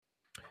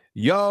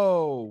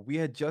Yo, we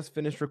had just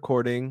finished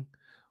recording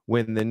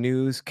when the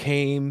news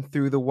came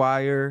through the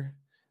wire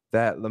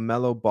that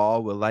LaMelo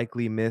Ball will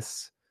likely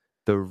miss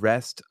the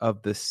rest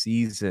of the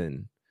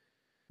season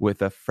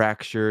with a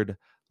fractured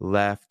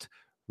left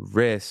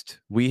wrist.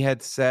 We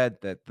had said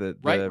that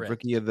Right the wrist.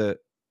 rookie of the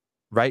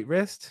right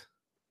wrist.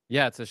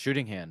 Yeah, it's a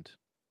shooting hand.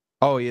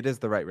 Oh, it is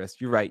the right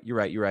wrist. You're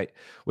right.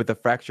 With a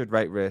fractured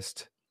right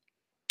wrist.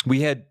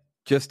 We had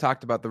just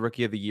talked about the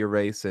rookie of the year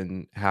race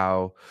and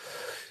how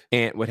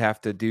Ant would have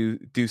to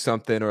do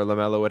something, or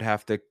LaMelo would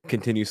have to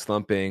continue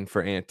slumping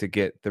for Ant to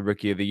get the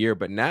rookie of the year.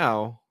 But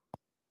now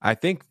I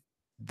think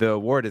the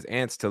award is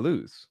Ant's to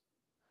lose.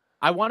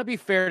 I want to be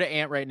fair to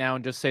Ant right now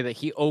and just say that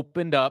he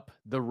opened up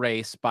the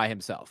race by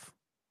himself.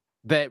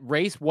 That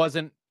race was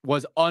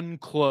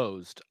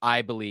unclosed,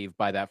 I believe,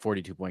 by that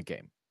 42-point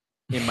game,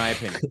 in my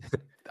opinion.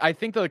 I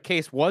think the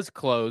case was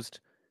closed,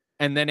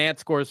 and then Ant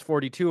scores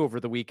 42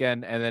 over the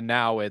weekend, and then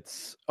now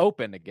it's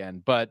open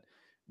again. But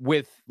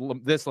with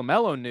this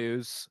LaMelo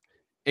news,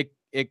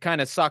 it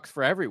kind of sucks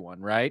for everyone,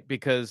 right?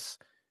 Because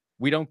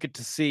we don't get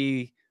to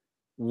see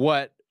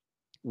what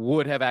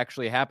would have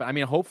actually happened. I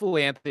mean,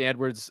 hopefully Anthony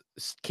Edwards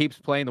keeps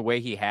playing the way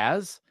he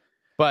has,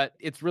 but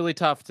it's really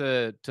tough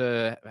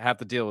to have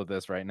to deal with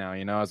this right now.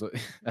 You know,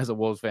 as a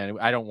Wolves fan,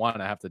 I don't want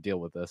to have to deal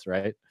with this,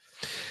 right?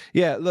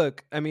 Yeah,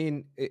 look, I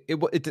mean,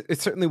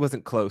 it certainly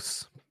wasn't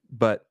close,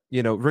 but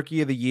you know,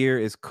 rookie of the year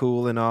is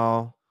cool and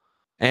all.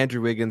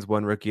 Andrew Wiggins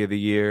won rookie of the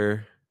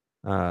year.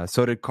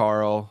 So did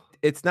Carl.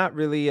 It's not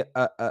really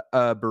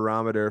a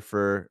barometer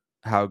for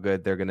how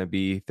good they're going to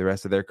be the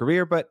rest of their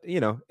career, but you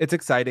know, it's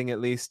exciting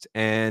at least.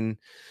 And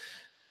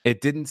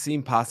it didn't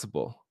seem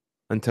possible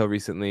until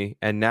recently.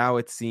 And now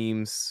it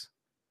seems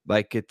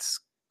like it's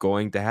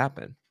going to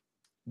happen.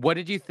 What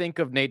did you think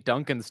of Nate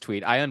Duncan's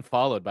tweet? I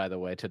unfollowed, by the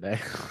way, today.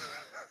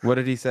 What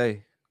did he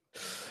say?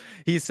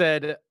 He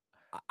said,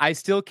 I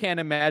still can't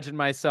imagine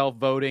myself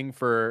voting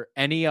for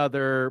any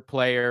other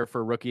player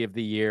for Rookie of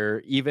the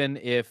Year, even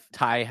if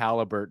Ty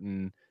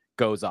Halliburton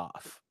goes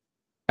off.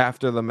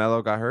 After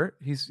LaMelo got hurt,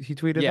 he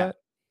tweeted that?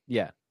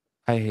 Yeah.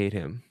 I hate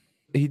him.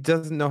 He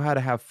doesn't know how to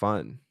have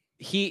fun.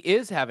 He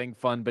is having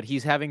fun, but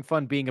he's having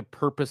fun being a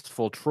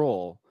purposeful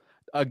troll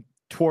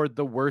toward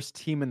the worst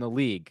team in the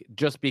league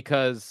just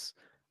because,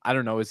 I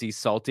don't know, is he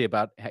salty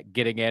about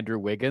getting Andrew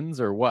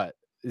Wiggins or what?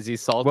 Is he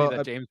salty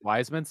that James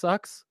Wiseman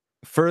sucks?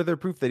 Further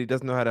proof that he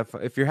doesn't know how to have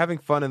fun. If you're having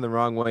fun in the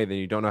wrong way, then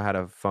you don't know how to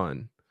have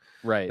fun.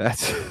 Right.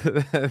 That's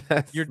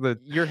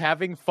you're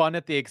having fun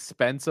at the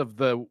expense of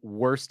the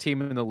worst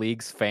team in the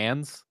league's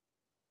fans.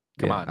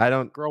 Come on. I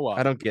don't grow up.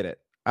 I don't get it.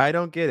 I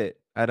don't get it.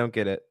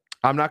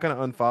 I'm not going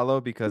to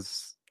unfollow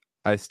because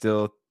I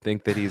still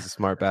think that he's a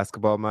smart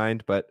basketball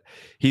mind, but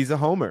he's a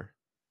homer,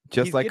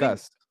 just like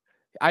us.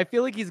 I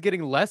feel like he's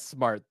getting less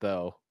smart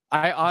though.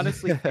 I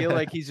honestly feel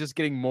like he's just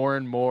getting more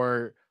and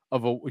more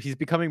he's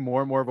becoming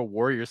more and more of a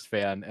Warriors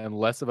fan and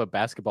less of a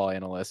basketball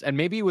analyst. And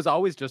maybe he was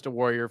always just a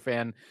Warrior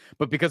fan,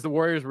 but because the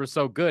Warriors were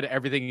so good,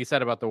 everything he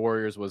said about the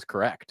Warriors was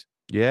correct.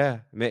 Yeah.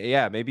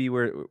 Maybe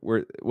we're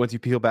once you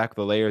peel back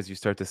the layers, you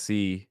start to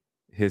see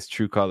his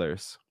true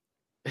colors.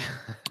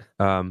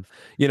 You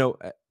know,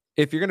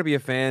 if you're going to be a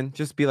fan,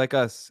 just be like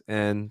us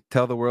and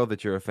tell the world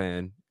that you're a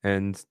fan.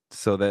 And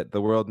so that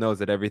the world knows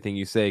that everything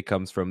you say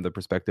comes from the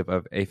perspective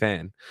of a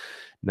fan,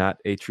 not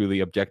a truly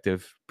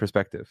objective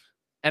perspective.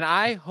 And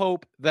I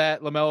hope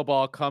that LaMelo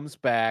Ball comes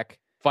back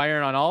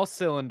firing on all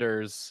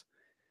cylinders,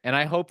 and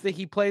I hope that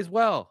he plays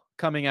well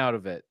coming out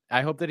of it.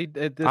 I hope that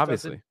this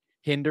doesn't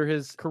hinder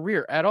his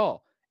career at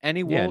all.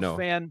 Any Wolves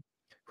fan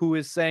who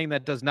is saying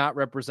that does not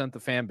represent the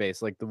fan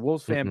base. Like the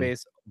Wolves fan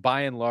base,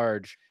 by and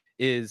large,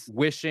 is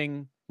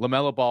wishing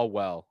LaMelo Ball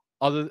well.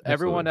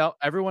 Everyone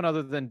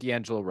other than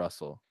D'Angelo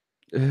Russell.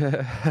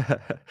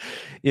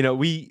 You know,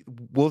 we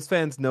Wolves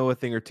fans know a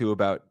thing or two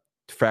about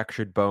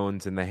fractured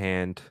bones in the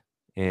hand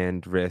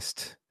and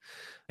wrist,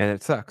 and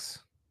it sucks.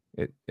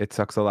 It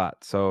sucks a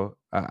lot. So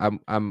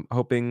I'm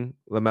hoping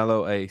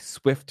LaMelo a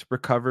swift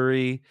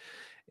recovery,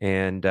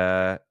 and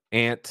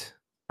Ant,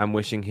 I'm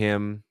wishing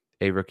him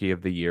a Rookie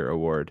of the Year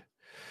award.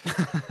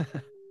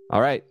 All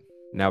right,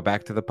 now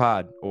back to the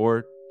pod,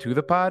 or to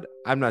the pod.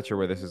 I'm not sure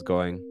where this is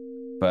going,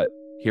 but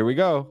here we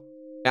go.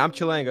 I'm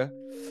Chelanga.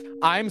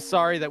 I'm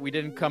sorry that we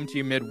didn't come to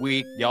you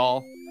midweek,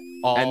 y'all.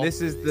 And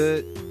this is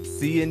the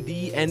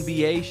C&D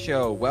NBA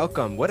show.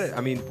 Welcome.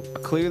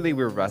 Clearly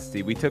we're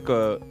rusty. We took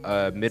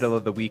a middle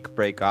of the week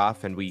break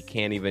off, and we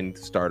can't even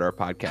start our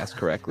podcast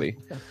correctly.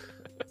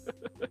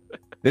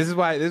 This is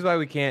why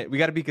we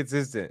got to be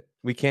consistent.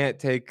 We can't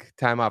take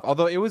time off.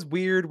 Although it was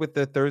weird with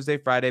the Thursday,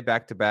 Friday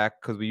back to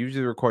back, because we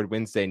usually record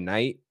Wednesday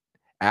night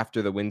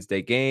after the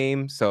Wednesday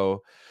game.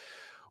 So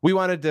we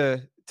wanted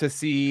to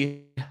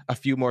see a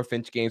few more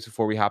Finch games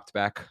before we hopped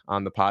back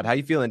on the pod. How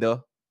you feeling,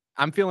 Dill?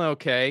 I'm feeling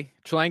okay.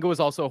 Chelanga was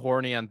also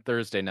horny on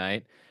Thursday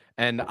night,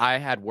 and I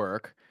had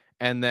work.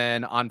 And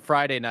then on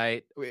Friday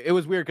night, it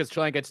was weird because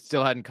Chelanga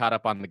still hadn't caught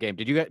up on the game.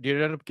 Did you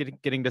end up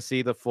getting to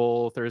see the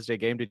full Thursday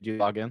game? Did you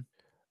log in?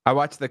 I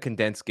watched the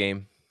condensed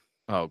game.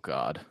 Oh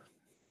God,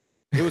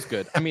 it was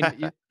good. I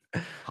mean,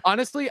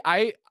 honestly,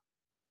 I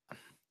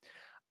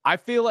I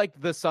feel like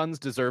the Suns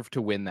deserve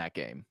to win that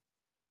game.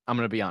 I'm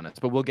going to be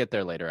honest, but we'll get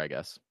there later, I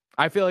guess.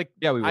 I feel like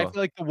we will. I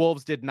feel like the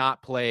Wolves did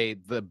not play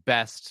the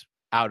best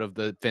out of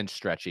the Finch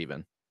stretch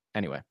even.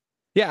 Anyway.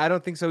 Yeah, I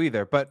don't think so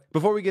either. But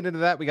before we get into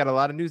that, we got a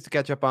lot of news to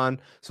catch up on.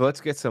 So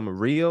let's get some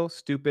real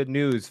stupid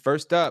news.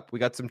 First up, we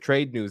got some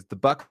trade news. The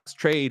Bucks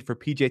trade for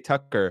PJ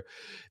Tucker.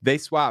 They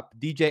swap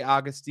DJ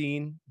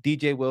Augustine,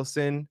 DJ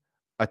Wilson,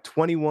 a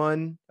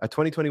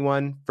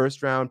 2021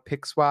 first round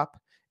pick swap,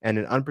 and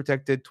an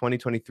unprotected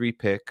 2023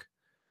 pick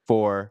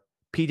for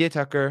PJ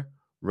Tucker,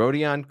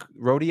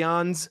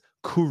 Rodions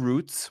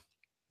Kurucs,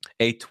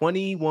 a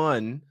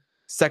 21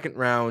 second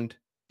round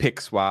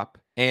pick swap,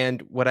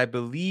 and what I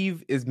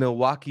believe is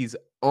Milwaukee's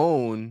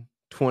own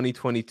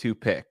 2022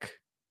 pick.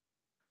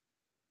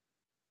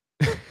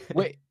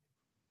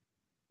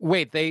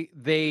 Wait,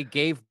 they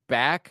gave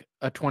back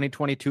a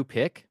 2022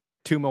 pick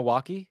to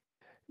Milwaukee?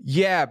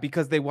 Yeah,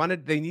 because they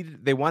wanted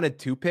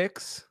 2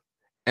 picks,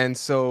 and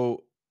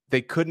so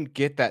they couldn't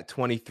get that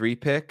 23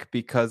 pick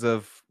because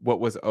of what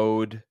was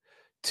owed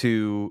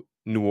to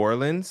New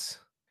Orleans.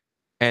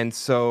 And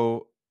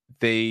so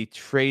they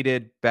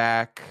traded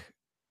back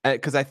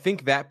because I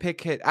think that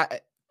pick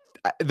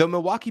the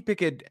Milwaukee pick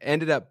had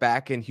ended up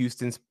back in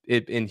Houston's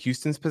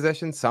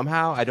possession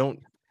somehow. I don't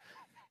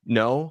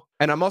know.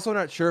 And I'm also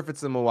not sure if it's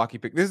the Milwaukee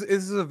pick. This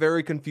is a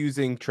very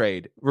confusing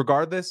trade.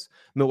 Regardless,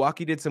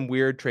 Milwaukee did some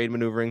weird trade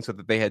maneuvering so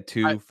that they had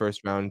 2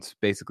 first rounds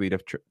basically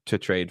to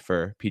trade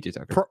for PJ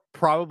Tucker.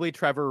 Probably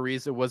Trevor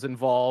Ariza was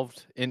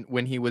involved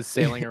when he was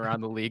sailing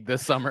around the league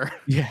this summer.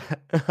 Yeah.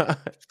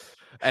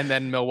 And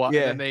then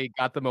then they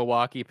got the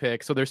Milwaukee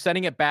pick. So they're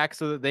sending it back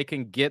so that they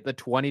can get the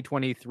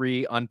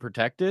 2023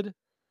 unprotected.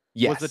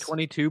 Yes. Was the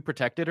 22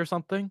 protected or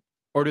something?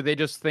 Or do they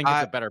just think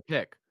it's a better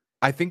pick?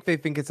 I think they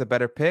think it's a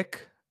better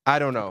pick. I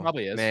don't know. It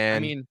probably is. Man. I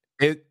mean,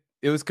 it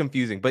was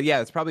confusing. But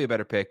yeah, it's probably a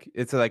better pick.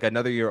 It's like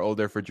another year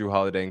older for Drew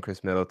Holiday and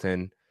Chris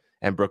Middleton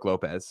and Brook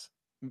Lopez.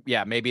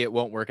 Yeah, maybe it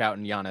won't work out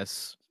and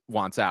Giannis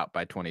wants out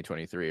by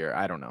 2023, or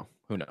I don't know.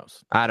 Who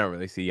knows? I don't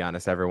really see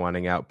Giannis ever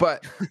wanting out,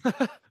 but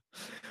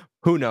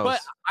who knows?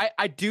 But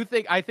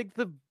I think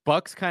the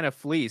Bucks kind of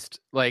fleeced.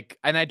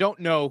 And I don't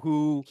know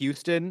who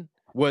Houston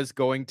was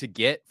going to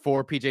get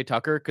for PJ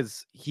Tucker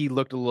because he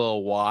looked a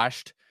little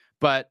washed.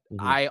 But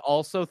I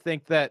also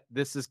think that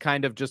this is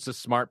kind of just a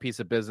smart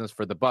piece of business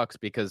for the Bucks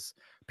because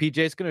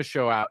PJ's going to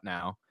show out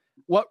now.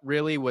 What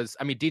really was,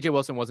 DJ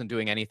Wilson wasn't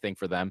doing anything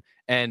for them.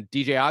 And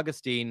DJ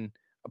Augustine,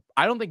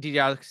 I don't think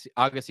DJ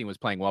Augustine was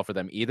playing well for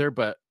them either.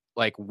 But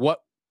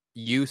what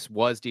use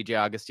was DJ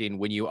Augustine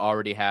when you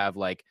already have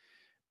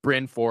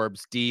Bryn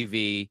Forbes,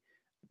 DV,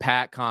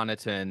 Pat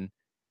Connaughton,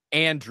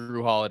 and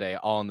Drew Holiday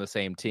all on the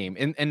same team?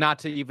 And not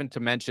to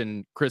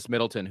mention Chris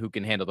Middleton, who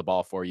can handle the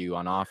ball for you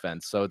on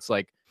offense. So it's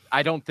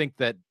I don't think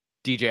that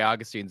DJ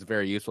Augustine's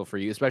very useful for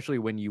you, especially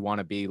when you want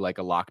to be a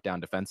lockdown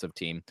defensive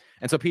team.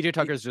 And so PJ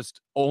Tucker's just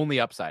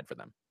only upside for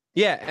them.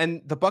 Yeah,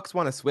 and the Bucks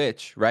want to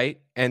switch, right?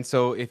 And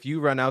so if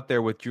you run out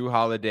there with Drew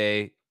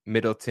Holiday,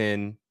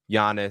 Middleton,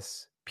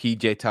 Giannis,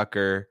 PJ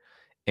Tucker,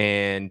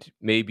 and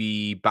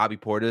maybe Bobby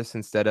Portis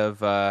instead of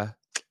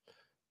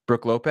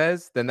Brook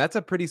Lopez, then that's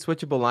a pretty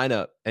switchable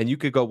lineup. And you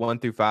could go 1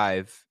 through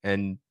 5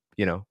 and,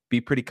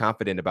 be pretty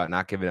confident about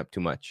not giving up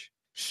too much.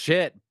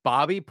 Shit,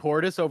 Bobby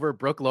Portis over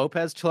Brook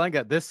Lopez.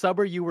 Chelanga, this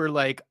summer you were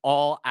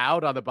all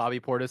out on the Bobby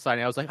Portis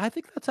signing. I was I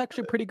think that's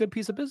actually a pretty good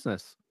piece of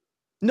business.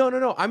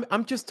 No.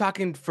 I'm just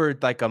talking for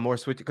a more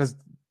switch because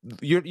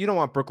you don't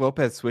want Brook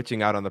Lopez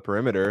switching out on the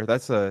perimeter.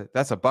 That's a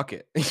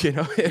bucket,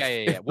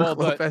 Yeah. Well,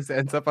 Lopez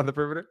ends up on the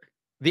perimeter.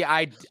 The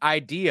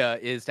idea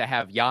is to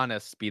have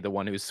Giannis be the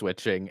one who's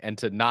switching and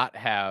to not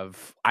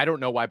have. I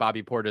don't know why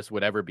Bobby Portis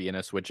would ever be in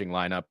a switching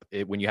lineup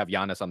when you have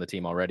Giannis on the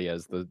team already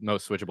as the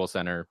most switchable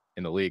center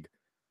in the league.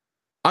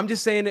 I'm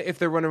just saying if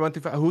they're running 1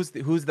 through 5,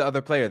 who's the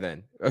other player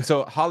then?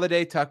 So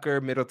Holiday,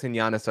 Tucker, Middleton,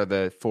 Giannis are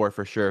the 4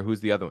 for sure.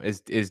 Who's the other one?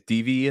 Is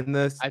DV in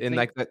this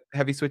that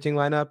heavy switching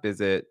lineup? Is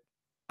it?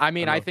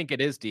 I think it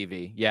is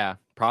DV. Yeah,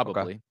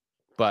 probably. Okay.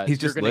 But he's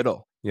just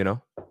little,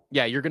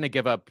 Yeah, you're gonna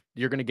give up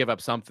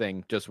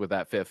something just with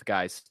that 5th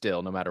guy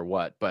still, no matter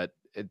what. But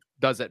it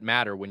doesn't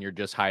matter when you're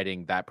just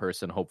hiding that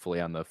person,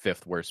 hopefully on the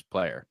 5th worst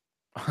player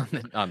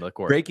on the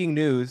court. Breaking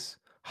news: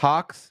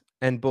 Hawks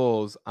and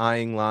Bulls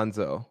eyeing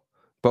Lonzo.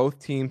 Both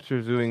teams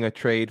pursuing a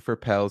trade for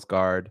Pell's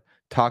guard.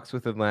 Talks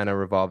with Atlanta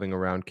revolving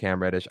around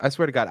Cam Reddish. I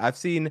swear to God, I've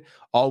seen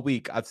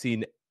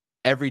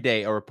every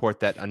day a report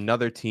that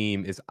another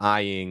team is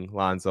eyeing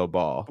Lonzo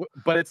Ball.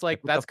 But it's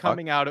that's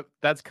coming out of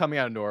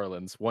New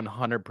Orleans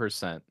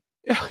 100%.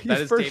 Yeah,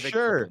 that is for David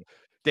sure. Griffin.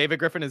 David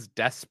Griffin is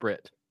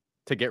desperate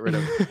to get rid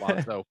of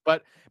Lonzo.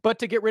 But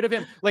to get rid of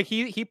him,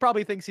 he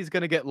probably thinks he's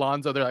going to get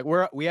Lonzo.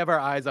 They're we have our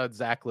eyes on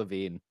Zach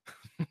LaVine.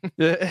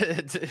 This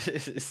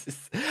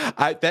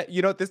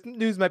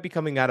news might be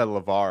coming out of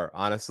LeVar,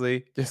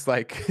 honestly, just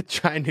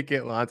trying to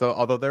get Lonzo,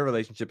 although their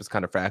relationship is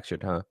kind of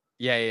fractured, huh?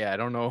 Yeah. I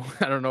don't know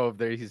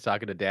if he's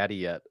talking to daddy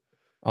yet.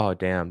 Oh,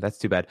 damn, that's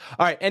too bad.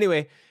 All right,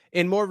 anyway,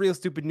 in more real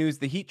stupid news,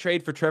 the Heat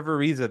trade for Trevor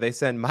Ariza. They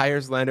send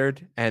Myers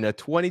Leonard and a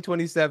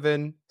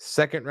 2027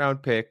 second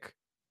round pick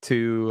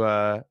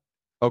to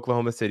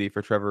Oklahoma City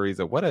for Trevor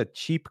Ariza. What a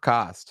cheap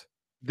cost.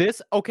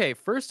 Okay,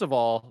 first of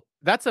all,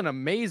 that's an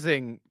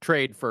amazing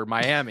trade for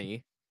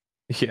Miami.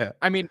 Yeah.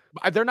 I mean,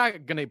 they're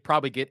not going to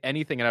probably get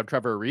anything out of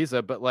Trevor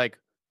Ariza, but like,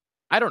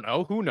 I don't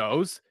know. Who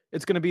knows?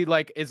 It's going to be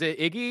like, is it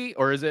Iggy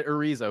or is it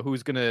Ariza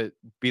who's going to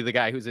be the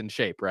guy who's in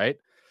shape, right?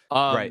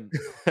 Right.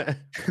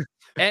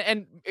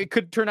 And it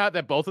could turn out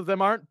that both of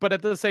them aren't, but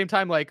at the same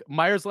time, like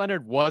Myers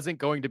Leonard wasn't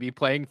going to be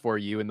playing for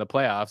you in the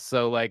playoffs.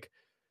 So like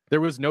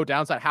there was no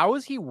downside. How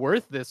is he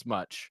worth this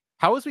much?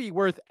 How is he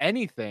worth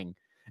anything?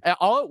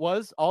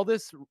 All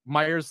this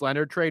Myers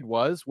Leonard trade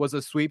was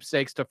a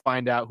sweepstakes to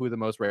find out who the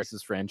most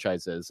racist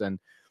franchise is. And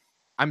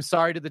I'm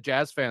sorry to the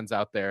Jazz fans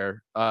out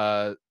there.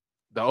 The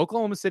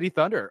Oklahoma City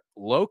Thunder,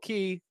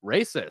 low-key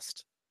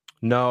racist.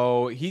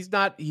 No, he's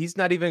not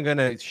even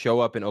gonna show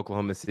up in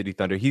Oklahoma City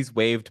Thunder. He's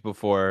waived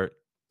before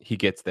he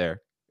gets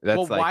there.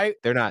 That's well, why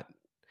they're not.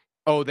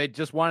 Oh, they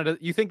just wanted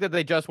you think that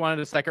they just wanted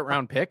a second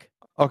round pick?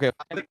 Okay.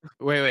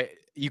 Wait.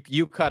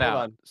 You cut out.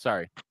 On.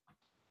 Sorry.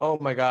 Oh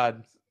my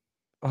God.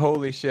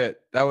 Holy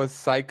shit. That was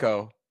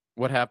psycho.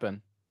 What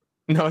happened?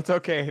 No, it's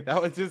okay.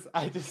 That was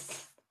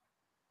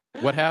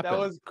What happened? That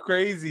was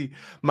crazy.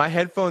 My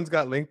headphones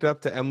got linked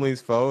up to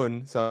Emily's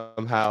phone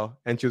somehow,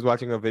 and she was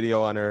watching a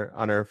video on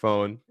her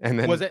phone. And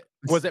then was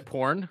it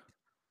porn?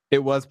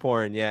 It was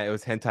porn. Yeah, it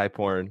was hentai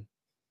porn.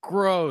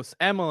 Gross,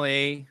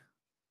 Emily.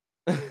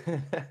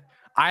 That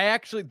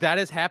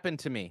has happened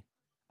to me.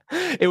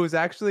 It was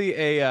actually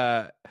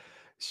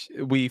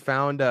she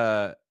found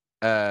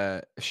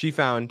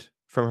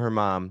from her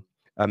mom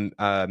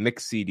a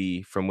mix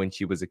CD from when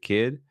she was a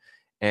kid,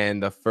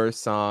 and the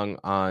first song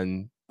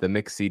on the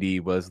mix CD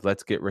was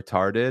 "Let's Get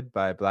Retarded"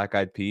 by Black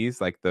Eyed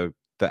Peas, like the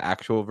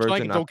actual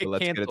version, not the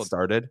 "Let's Get It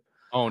Started."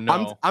 Oh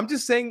no! I'm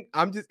just saying.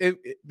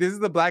 This is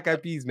the Black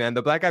Eyed Peas, man.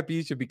 The Black Eyed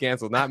Peas should be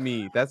canceled, not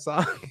me. That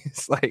song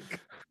is like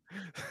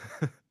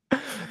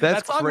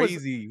that's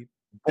crazy.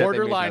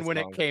 Borderline when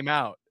it came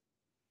out.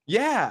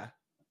 Yeah,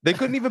 they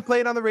couldn't even play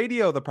it on the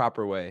radio the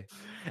proper way.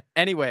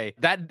 Anyway,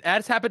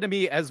 that's happened to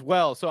me as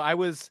well. So I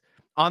was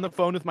on the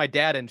phone with my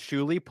dad, and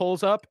Shuli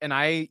pulls up, and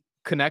I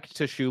connect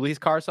to Shuli's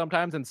car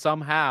sometimes, and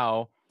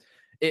somehow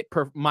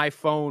my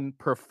phone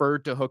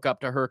preferred to hook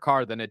up to her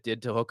car than it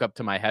did to hook up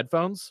to my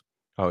headphones.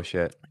 Oh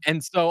shit.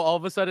 And so all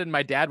of a sudden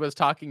my dad was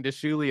talking to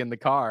Shuli in the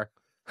car,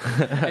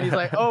 and he's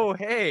like, "Oh,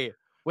 hey,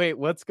 wait,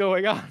 what's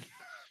going on?"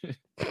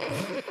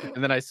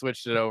 And then I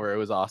switched it over. It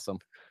was awesome.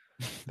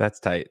 That's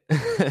tight.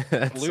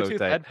 That's Bluetooth so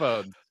tight.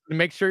 headphones.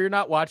 Make sure you're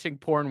not watching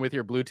porn with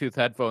your Bluetooth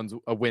headphones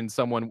when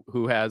someone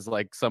who has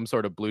like some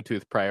sort of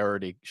Bluetooth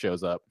priority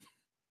shows up.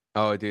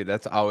 Oh, dude,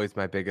 that's always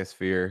my biggest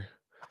fear.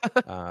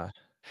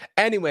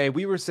 Anyway,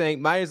 we were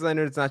saying Myers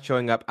Leonard's not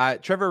showing up.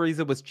 Trevor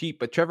Ariza was cheap,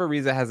 but Trevor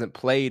Ariza hasn't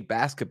played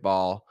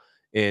basketball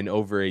in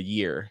over a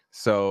year.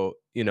 So,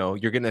 you're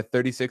getting a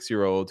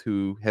 36-year-old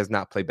who has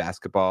not played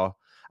basketball.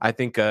 I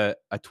think a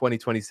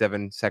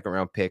 2027 second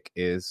round pick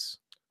is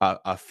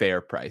a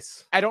fair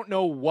price. I don't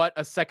know what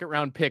a second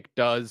round pick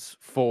does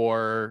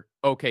for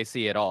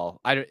OKC at all.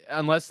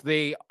 Unless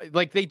they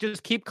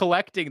just keep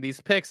collecting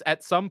these picks.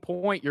 At some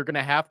point, you're going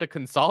to have to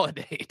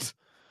consolidate.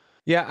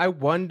 Yeah, I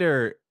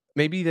wonder.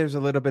 Maybe there's a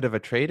little bit of a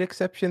trade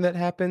exception that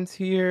happens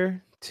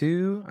here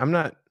too. I'm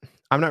not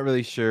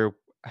really sure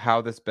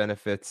how this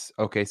benefits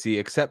OKC,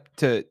 except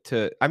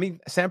to I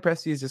mean, Sam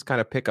Presti is just kind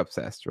of pick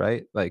obsessed,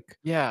 right? Like,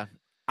 yeah.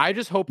 I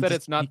just hope that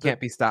it's not. He can't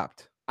be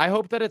stopped. I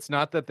hope that it's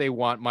not that they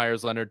want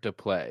Myers Leonard to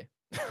play.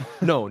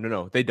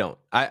 No, they don't.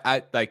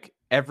 I like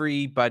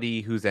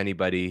everybody who's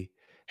anybody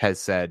has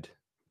said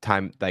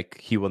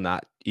he will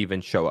not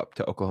even show up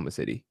to Oklahoma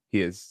City. He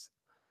is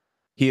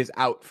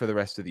out for the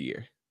rest of the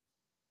year,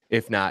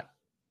 if not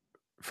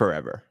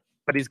forever.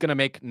 But he's going to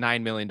make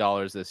 $9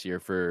 million this year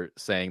for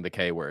saying the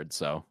K word.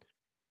 So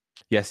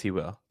yes, he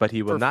will, but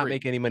he will not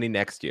make any money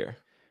next year.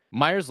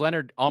 Myers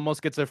Leonard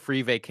almost gets a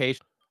free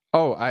vacation.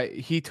 Oh,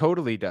 he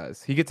totally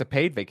does. He gets a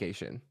paid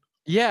vacation.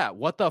 Yeah,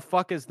 what the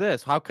fuck is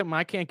this? How come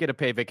I can't get a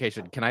paid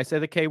vacation? Can I say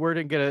the K word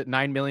and get a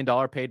 $9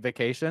 million paid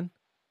vacation?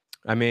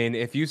 I mean,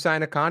 if you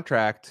sign a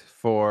contract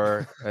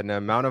for an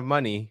amount of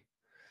money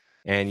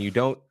and you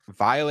don't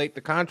violate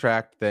the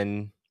contract,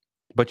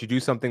 but you do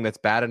something that's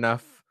bad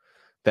enough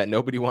that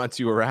nobody wants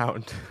you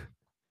around,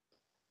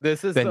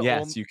 then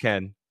yes, you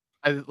can.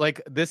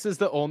 This is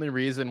the only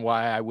reason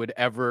why I would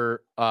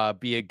ever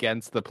be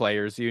against the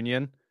players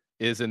union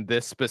is in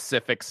this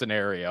specific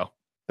scenario.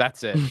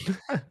 That's it.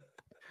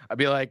 I'd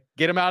be like,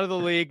 get him out of the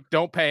league.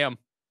 Don't pay him.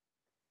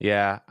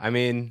 Yeah, I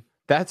mean,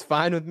 that's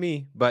fine with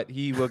me, but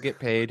he will get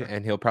paid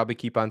and he'll probably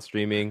keep on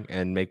streaming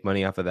and make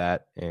money off of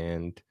that.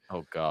 And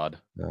oh God.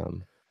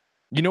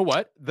 You know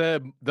what?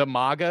 The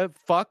MAGA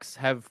fucks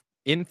have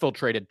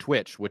infiltrated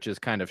Twitch, which is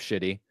kind of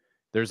shitty.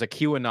 There's a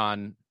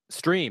QAnon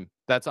stream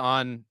that's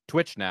on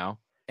Twitch now.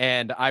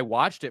 And I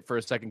watched it for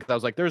a second because I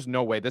was like, there's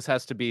no way. This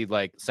has to be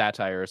like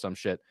satire or some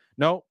shit.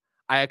 No,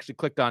 I actually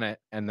clicked on it.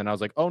 And then I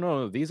was like, oh,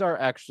 no, these are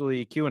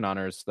actually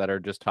QAnoners that are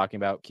just talking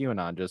about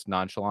QAnon just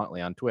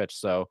nonchalantly on Twitch.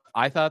 So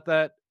I thought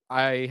that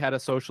I had a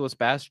socialist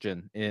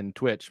bastion in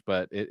Twitch,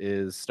 but it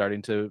is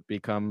starting to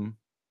become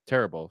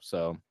terrible.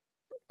 So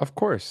Of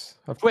course.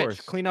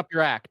 Twitch, clean up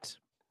your act.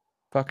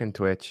 Fucking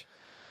Twitch.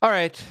 All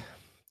right.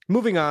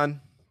 Moving on.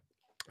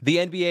 The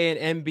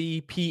NBA and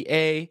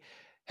NBPA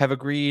have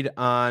agreed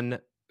on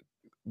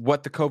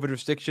what the COVID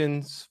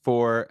restrictions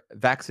for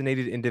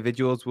vaccinated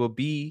individuals will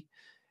be.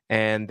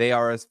 And they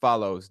are as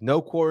follows: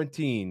 no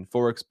quarantine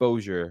for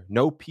exposure,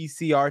 no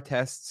PCR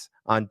tests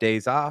on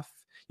days off.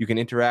 You can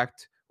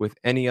interact with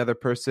any other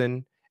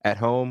person at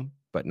home,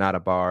 but not a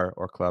bar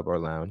or club or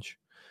lounge.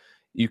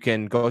 You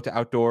can go to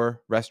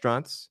outdoor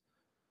restaurants.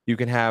 You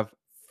can have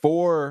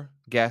 4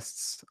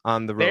 guests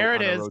on the road There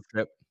it on a is. road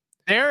trip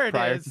There it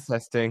prior is. to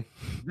testing.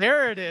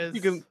 There it is.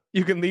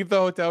 You can leave the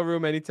hotel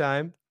room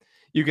anytime.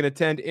 You can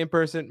attend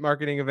in-person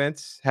marketing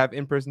events, have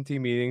in-person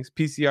team meetings.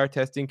 PCR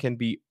testing can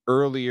be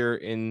earlier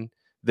in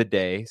the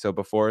day, so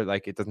before,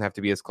 like, it doesn't have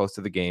to be as close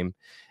to the game.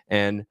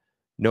 And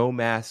no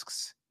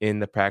masks in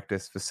the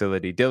practice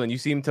facility. Dylan, you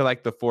seem to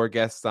like the 4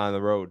 guests on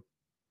the road.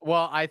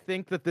 Well, I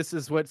think that this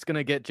is what's going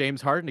to get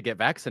James Harden to get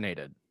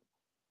vaccinated.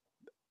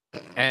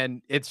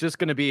 And it's just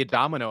going to be a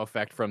domino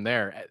effect from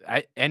there.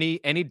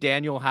 Any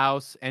Daniel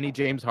House, any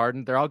James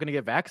Harden, they're all going to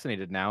get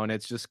vaccinated now. And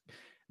it's just,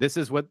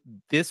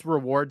 this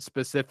reward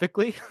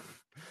specifically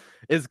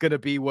is going to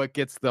be what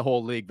gets the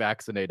whole league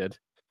vaccinated.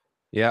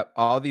 Yep.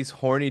 All these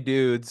horny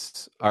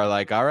dudes are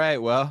like, all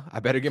right, well, I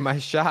better get my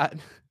shot.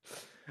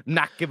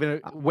 Not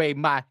giving away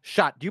my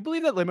shot. Do you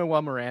believe that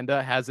Lin-Manuel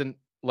Miranda hasn't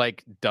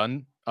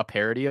done a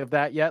parody of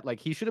that yet? Like,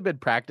 he should have been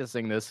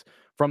practicing this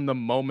from the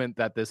moment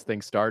that this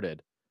thing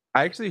started.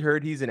 I actually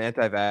heard he's an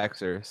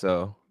anti-vaxxer,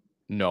 so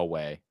no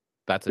way.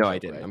 That's a no, joke, I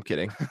didn't. right? I'm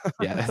kidding.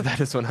 Yeah, that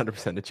is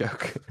 100% a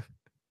joke.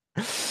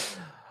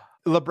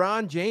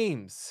 LeBron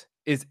James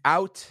is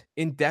out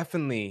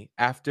indefinitely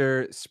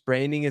after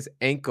spraining his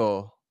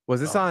ankle.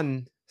 Was this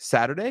on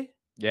Saturday?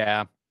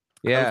 Yeah.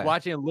 I was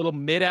watching a little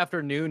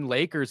mid-afternoon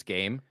Lakers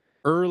game,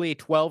 early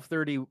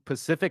 12:30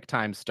 Pacific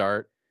time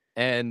start,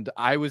 and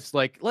I was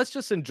like, let's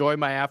just enjoy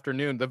my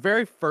afternoon. The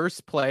very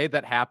first play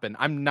that happened,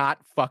 I'm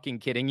not fucking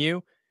kidding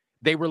you.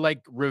 They were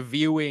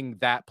reviewing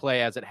that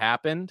play as it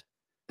happened.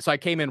 So I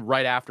came in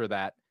right after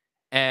that.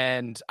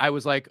 And I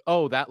was like,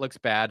 oh, that looks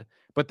bad.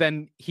 But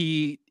then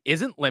he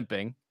isn't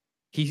limping.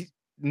 He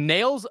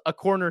nails a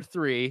corner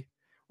 3,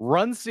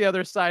 runs to the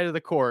other side of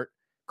the court,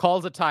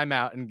 calls a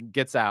timeout, and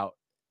gets out.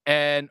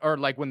 Or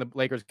when the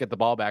Lakers get the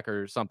ball back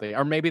or something.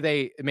 Or maybe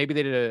they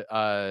did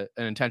an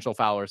intentional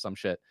foul or some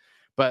shit.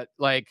 But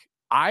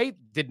I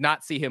did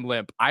not see him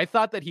limp. I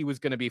thought that he was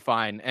going to be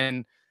fine.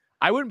 And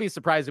I wouldn't be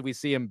surprised if we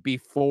see him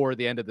before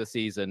the end of the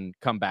season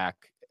come back,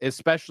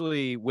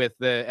 especially with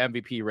the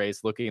MVP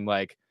race looking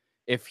like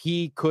if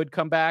he could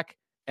come back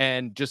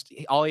and just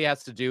all he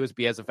has to do is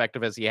be as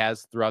effective as he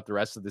has throughout the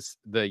rest of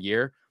the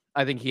year.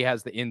 I think he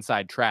has the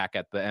inside track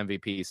at the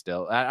MVP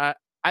still.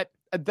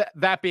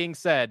 That being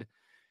said,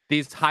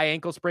 these high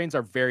ankle sprains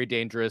are very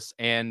dangerous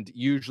and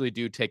usually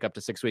do take up to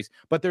 6 weeks,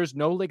 but there's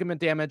no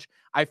ligament damage.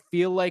 I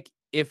feel like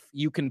if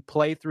you can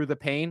play through the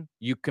pain,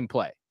 you can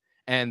play.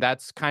 And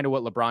that's kind of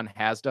what LeBron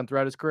has done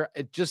throughout his career.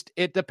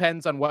 It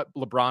depends on what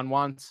LeBron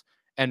wants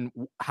and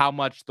how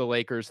much the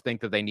Lakers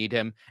think that they need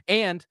him.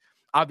 And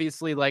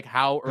obviously,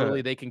 how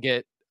early they can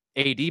get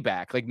AD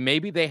back.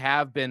 Maybe they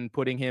have been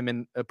putting AD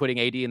in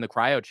the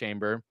cryo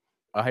chamber,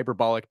 a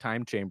hyperbolic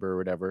time chamber or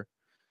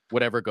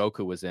whatever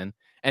Goku was in,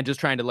 and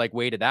just trying to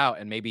wait it out.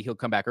 And maybe he'll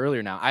come back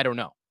earlier now. I don't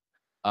know.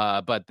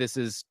 But this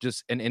is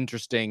just an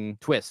interesting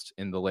twist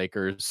in the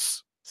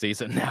Lakers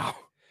season now.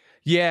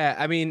 Yeah,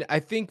 I mean, I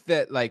think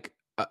that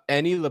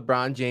any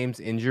LeBron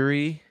James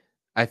injury,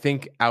 I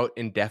think out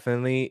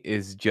indefinitely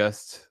is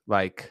just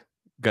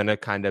gonna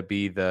kind of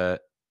be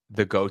the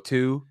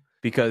go-to,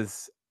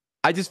 because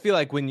I just feel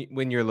like when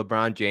you're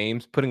LeBron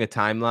James, putting a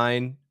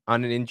timeline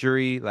on an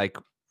injury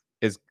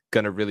is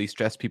gonna really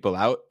stress people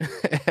out.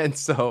 And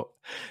so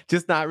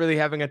just not really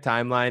having a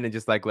timeline and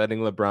just letting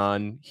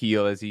LeBron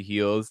heal as he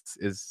heals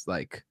is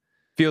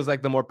feels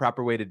like the more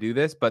proper way to do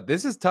this. But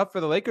this is tough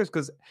for the Lakers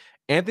because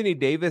Anthony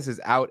Davis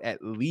is out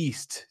at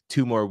least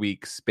 2 more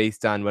weeks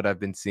based on what I've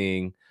been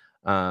seeing.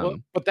 But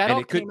that all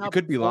it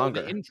could be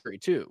longer. The injury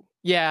too.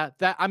 Yeah,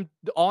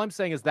 all I'm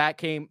saying is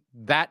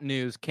that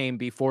news came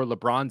before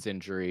LeBron's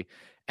injury,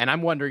 and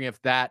I'm wondering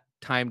if that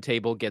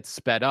timetable gets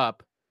sped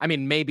up. I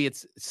mean, maybe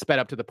it's sped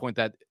up to the point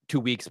that 2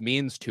 weeks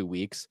means 2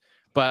 weeks,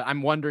 but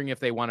I'm wondering if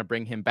they want to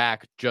bring him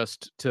back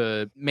just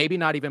to maybe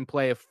not even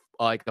play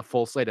the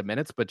full slate of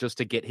minutes, but just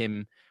to get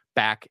him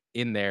back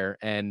in there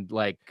and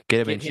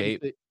get him in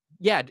shape.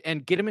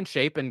 And get him in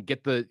shape and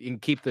keep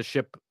the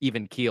ship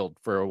even keeled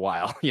for a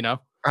while,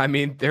 I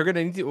mean, they're going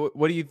to need to.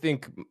 What do you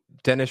think?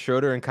 Dennis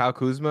Schroeder and Kyle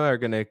Kuzma are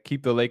going to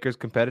keep the Lakers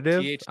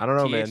competitive? I don't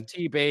know, man.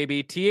 THT,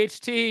 baby.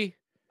 THT.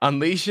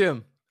 Unleash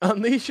him.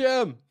 Unleash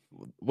him.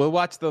 We'll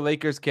watch the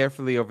Lakers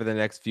carefully over the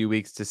next few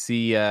weeks to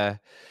see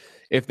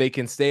if they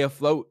can stay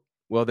afloat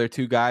while their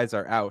 2 guys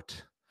are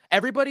out.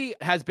 Everybody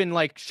has been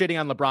like shitting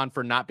on LeBron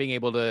for not being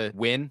able to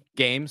win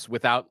games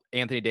without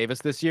Anthony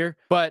Davis this year,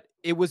 but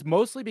it was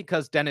mostly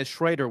because Dennis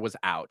Schroeder was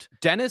out.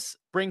 Dennis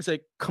brings a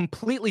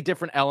completely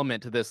different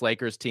element to this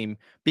Lakers team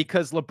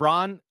because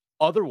LeBron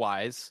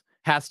otherwise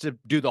has to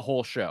do the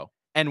whole show.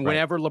 And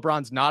whenever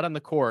LeBron's not on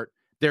the court,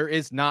 there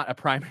is not a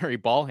primary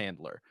ball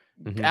handler.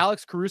 Mhm.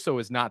 Alex Caruso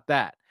is not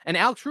that. And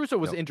Alex Caruso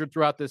was injured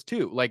throughout this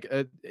too, like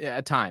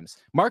at times.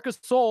 Marcus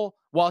Sol,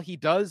 while he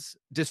does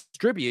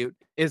distribute,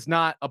 is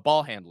not a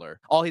ball handler.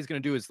 All he's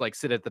going to do is like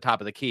sit at the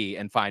top of the key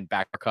and find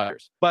back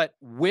cutters. But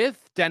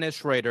with Dennis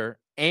Schroeder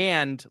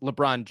and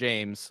LeBron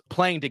James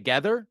playing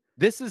together,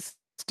 this is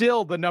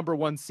still the number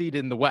 1 seed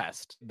in the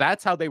West.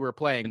 That's how they were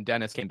playing when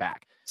Dennis came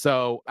back.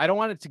 So I don't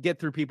want it to get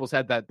through people's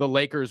head that the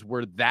Lakers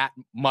were that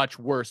much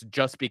worse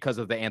just because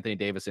of the Anthony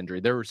Davis injury.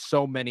 There were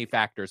so many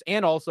factors.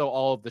 And also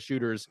all of the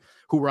shooters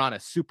who were on a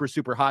super,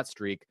 super hot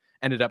streak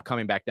ended up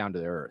coming back down to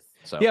the earth.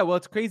 So yeah, well,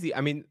 it's crazy.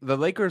 I mean, the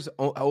Lakers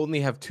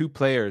only have 2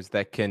 players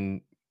that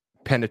can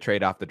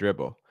penetrate off the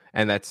dribble,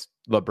 and that's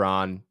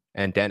LeBron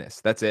and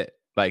Dennis. That's it.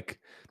 Like,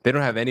 they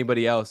don't have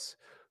anybody else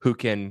who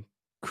can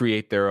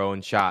create their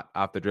own shot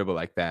off the dribble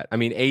like that. I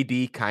mean,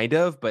 AD kind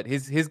of, but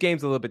his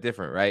game's a little bit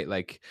different, right?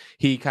 Like,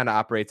 he kind of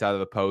operates out of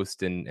the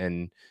post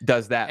and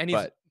does that. And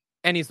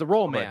he's the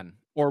roll man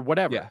or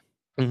whatever. Yeah.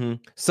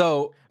 Mm-hmm.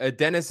 So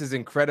Dennis is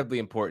incredibly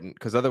important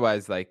because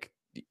otherwise, like,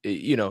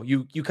 you know,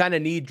 you kind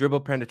of need dribble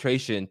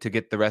penetration to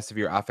get the rest of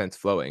your offense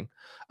flowing.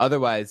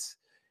 Otherwise,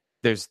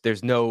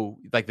 there's no,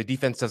 like, the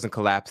defense doesn't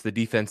collapse, the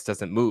defense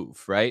doesn't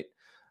move, right?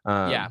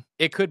 Yeah,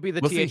 it could be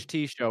the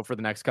THT show for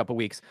the next couple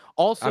weeks.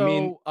 Also, I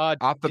mean,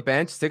 off the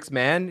bench,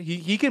 6-man,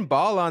 he can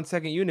ball on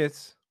second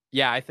units.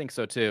 Yeah, I think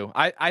so too.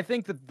 I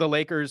think that the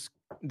Lakers,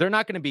 they're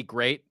not going to be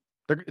great.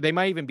 They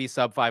might even be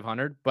sub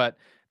 500, but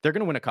they're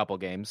going to win a couple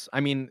games. I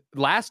mean,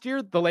 last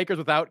year, the Lakers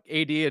without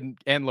AD and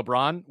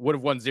LeBron would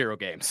have won 0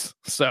 games.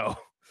 So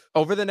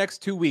over the next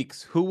 2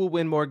 weeks, who will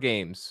win more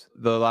games?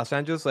 The Los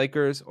Angeles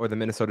Lakers or the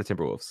Minnesota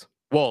Timberwolves?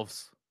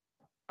 Wolves.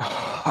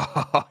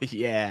 Oh,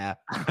 yeah,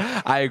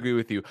 I agree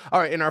with you. All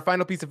right, in our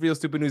final piece of real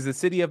stupid news, the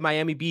city of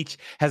Miami Beach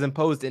has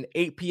imposed an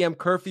 8 p.m.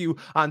 curfew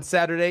on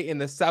Saturday in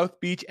the South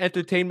Beach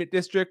Entertainment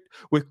District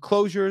with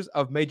closures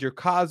of major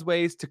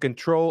causeways to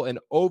control an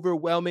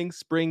overwhelming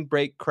spring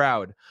break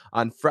crowd.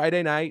 On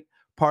Friday night,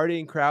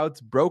 partying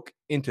crowds broke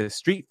into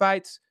street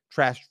fights,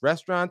 trashed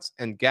restaurants,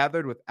 and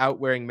gathered without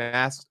wearing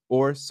masks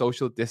or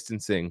social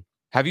distancing.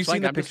 Have you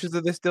seen the pictures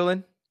of this,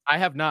 Dylan? I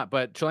have not,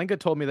 but Chelanga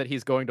told me that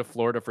he's going to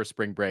Florida for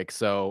spring break.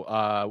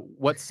 So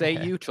what say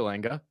you,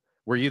 Chelanga?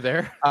 Were you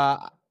there?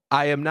 I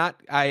am not.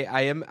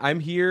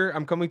 I'm here.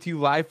 I'm coming to you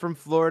live from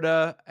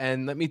Florida.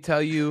 And let me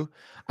tell you,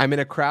 I'm in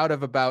a crowd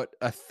of about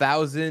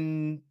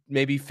 1,000,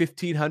 maybe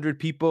 1,500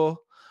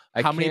 people.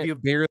 How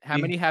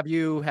many have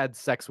you had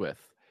sex with?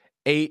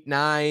 8,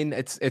 9.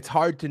 It's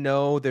hard to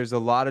know. There's a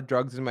lot of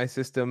drugs in my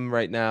system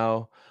right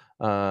now.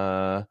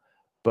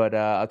 But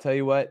I'll tell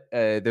you what,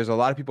 there's a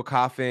lot of people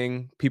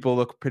coughing. People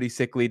look pretty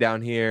sickly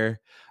down here.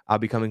 I'll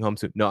be coming home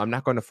soon. No, I'm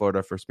not going to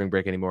Florida for spring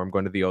break anymore. I'm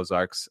going to the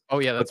Ozarks. Oh,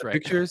 yeah, that's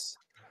right.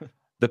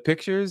 The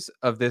pictures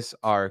of this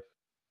are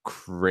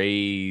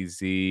crazy.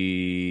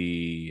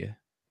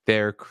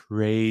 They're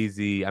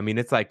crazy. I mean,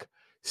 it's like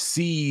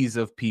seas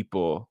of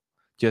people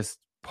just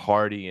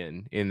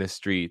partying in the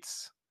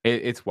streets.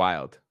 It's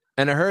wild.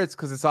 And it hurts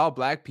because it's all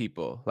black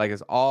people. Like,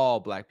 it's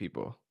all black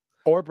people.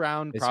 Or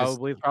brown,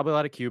 probably a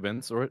lot of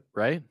Cubans,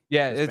 right?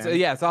 Yeah,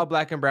 it's all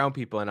black and brown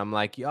people, and I'm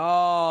like,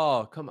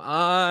 y'all, come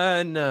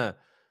on,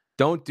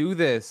 don't do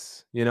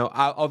this. You know,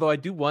 although I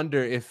do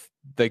wonder if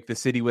like the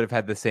city would have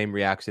had the same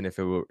reaction if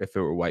it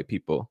were white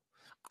people.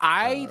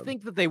 I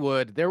think that they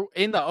would. There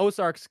in the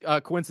Ozarks,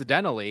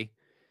 coincidentally,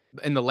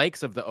 in the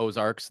lakes of the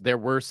Ozarks, there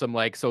were some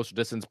like social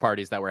distance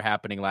parties that were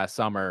happening last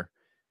summer,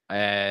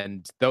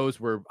 and those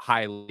were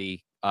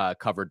highly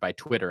covered by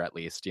Twitter, at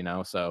least. You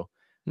know, so.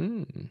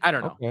 I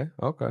don't know.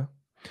 Okay.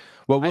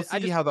 Well, we'll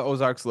see how the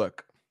Ozarks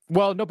look.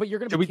 Well, no, but you're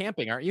going to be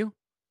camping, aren't you?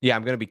 Yeah,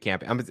 I'm going to be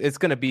camping. It's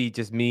going to be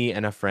just me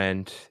and a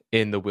friend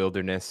in the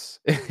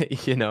wilderness.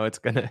 You know,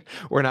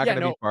 we're not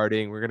going to be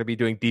partying. We're going to be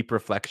doing deep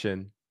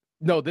reflection.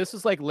 No, this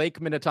is like Lake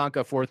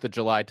Minnetonka 4th of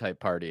July type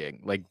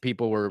partying. Like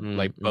people were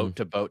like boat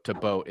to boat to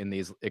boat in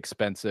these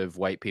expensive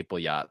white people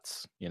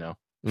yachts, you know?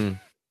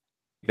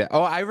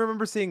 Oh, I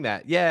remember seeing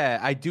that. Yeah,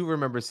 I do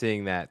remember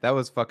seeing that. That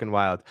was fucking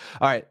wild.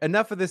 All right,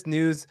 enough of this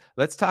news.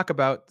 Let's talk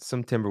about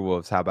some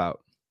Timberwolves. How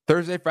about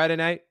Thursday, Friday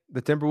night?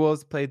 The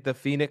Timberwolves played the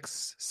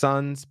Phoenix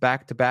Suns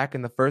back-to-back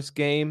in the first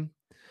game.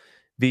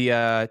 The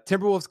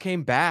Timberwolves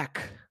came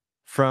back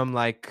from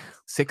like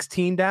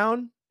 16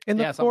 down in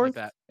the fourth.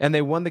 Like that. And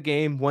they won the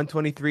game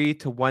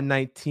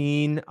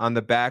 123-119 on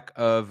the back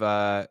of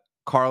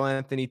Karl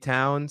Anthony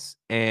Towns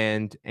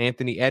and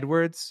Anthony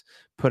Edwards,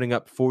 putting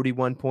up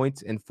 41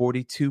 points and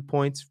 42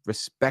 points,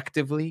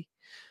 respectively.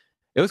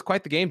 It was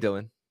quite the game,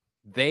 Dylan.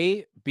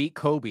 They beat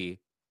Kobe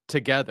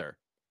together.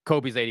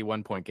 Kobe's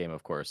 81-point game,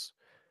 of course.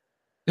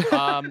 Is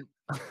that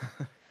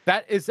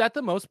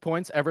the most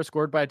points ever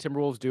scored by a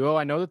Timberwolves duo?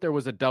 I know that there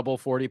was a double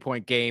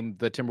 40-point game,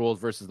 the Timberwolves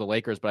versus the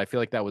Lakers, but I feel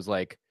like that was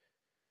like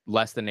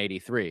less than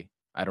 83.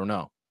 I don't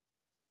know.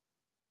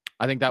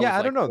 I think that was I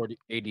like don't know.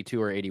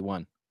 82 or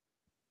 81.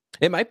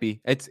 It might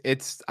be.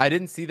 It's. I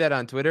didn't see that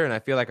on Twitter, and I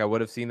feel like I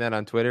would have seen that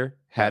on Twitter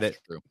had That's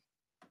it true.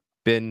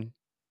 been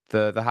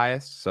the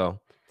highest. So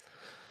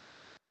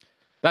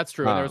That's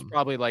true. And there was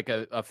probably like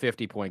a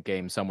 50-point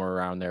game somewhere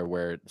around there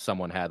where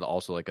someone had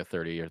also like a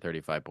 30 or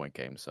 35-point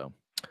game. So,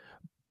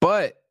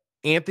 but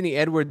Anthony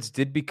Edwards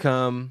did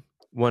become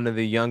one of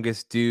the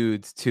youngest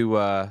dudes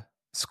to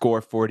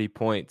score 40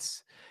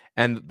 points,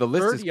 and the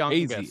list third is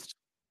crazy. youngest.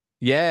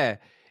 Yeah,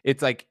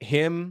 it's like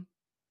him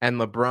and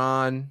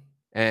LeBron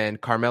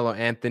and Carmelo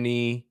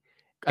Anthony.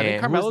 I think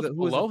And Carmelo's who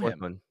was the below fourth him.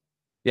 one?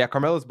 Yeah,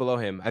 Carmelo's below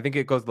him. I think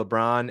it goes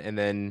LeBron and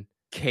then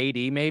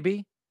KD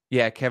maybe.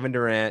 yeah, Kevin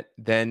Durant,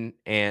 then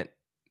Ant,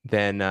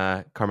 then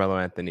Carmelo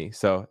Anthony.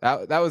 So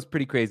that was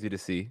pretty crazy to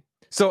see.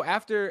 So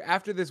after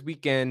this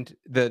weekend,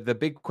 the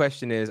big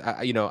question is,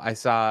 I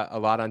saw a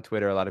lot on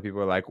Twitter. A lot of people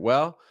were like,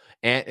 "Well,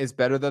 Ant is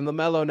better than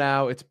LaMelo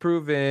now. It's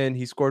proven.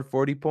 He scored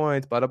 40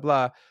 points. Blah blah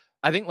blah."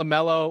 I think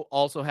LaMelo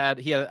also had.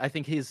 I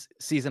think his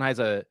season has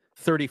a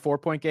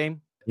 34-point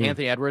game.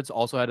 Anthony Edwards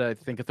also had, I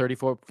think, a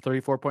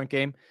 34-point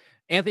game.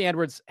 Anthony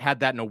Edwards had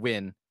that in a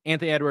win.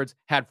 Anthony Edwards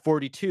had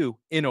 42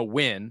 in a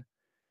win,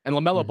 and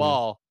LaMelo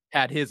Ball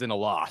had his in a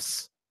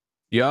loss.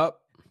 Yup.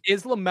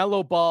 Is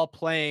LaMelo Ball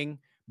playing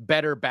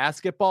better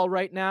basketball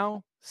right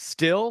now?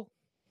 Still,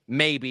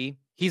 maybe.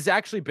 He's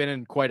actually been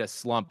in quite a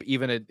slump,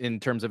 even in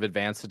terms of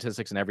advanced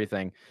statistics and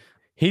everything.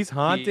 He's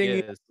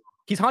haunting.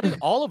 He's haunting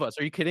all of us.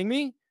 Are you kidding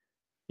me?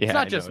 Yeah, It's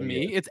not just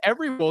me. It's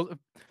every Wolves.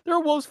 There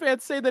are Wolves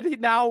fans say that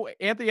now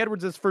Anthony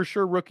Edwards is for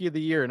sure Rookie of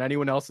the Year and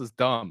anyone else is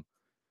dumb.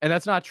 And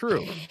that's not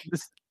true.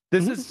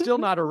 This is still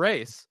not a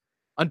race.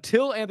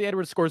 Until Anthony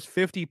Edwards scores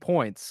 50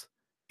 points,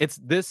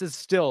 this is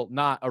still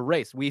not a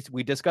race.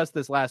 We discussed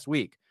this last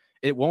week.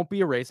 It won't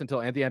be a race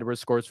until Anthony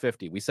Edwards scores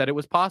 50. We said it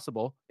was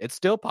possible. It's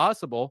still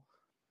possible.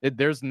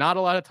 There's not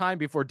a lot of time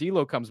before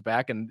DLol comes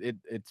back, and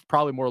it's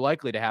probably more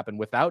likely to happen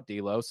without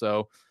DLol.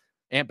 So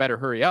Ant better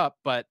hurry up.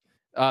 But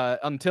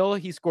until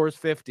he scores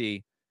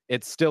 50,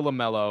 it's still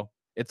LaMelo.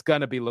 It's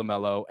going to be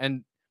LaMelo.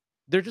 And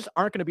there just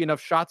aren't going to be enough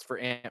shots for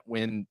Ant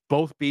when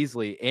both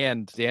Beasley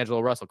and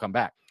D'Angelo Russell come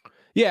back.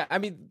 Yeah, I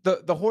mean,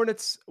 the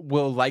Hornets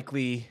will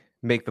likely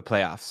make the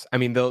playoffs. I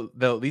mean, they'll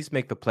at least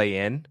make the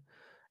play-in.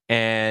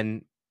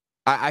 And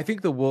I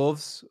think the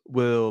Wolves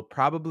will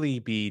probably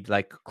be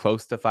like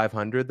close to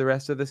 500 the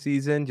rest of the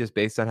season, just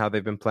based on how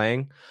they've been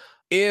playing.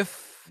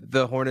 If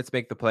the Hornets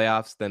make the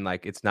playoffs, then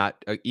like it's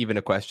not even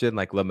a question.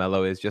 Like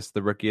LaMelo is just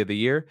the Rookie of the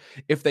Year.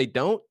 If they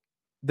don't,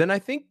 then I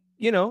think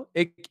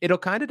it'll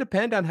kind of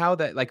depend on how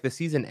that like the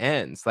season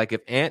ends. Like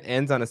if Ant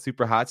ends on a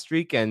super hot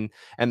streak and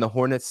the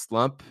Hornets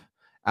slump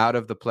out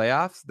of the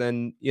playoffs,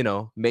 then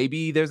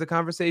maybe there's a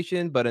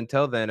conversation. But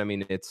until then, I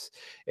mean, it's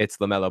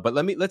LaMelo. But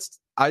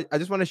I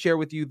just want to share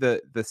with you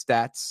the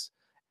stats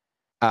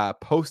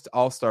post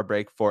All-Star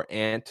break for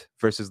Ant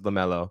versus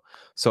LaMelo.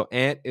 So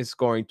Ant is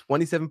scoring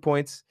 27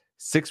 points,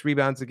 6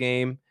 rebounds a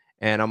game,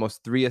 and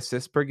almost 3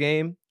 assists per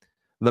game.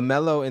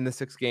 LaMelo in the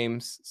 6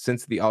 games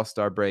since the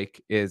All-Star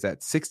break is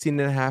at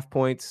 16.5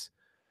 points,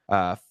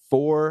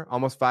 4,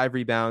 almost 5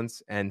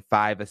 rebounds, and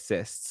 5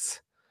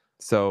 assists.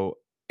 So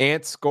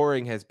Ant's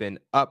scoring has been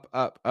up.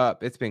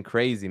 It's been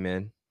crazy,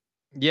 man.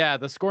 Yeah,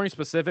 the scoring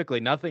specifically,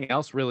 nothing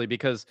else really,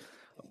 because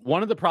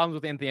one of the problems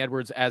with Anthony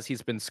Edwards as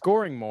he's been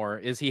scoring more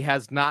is he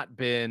has not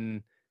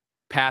been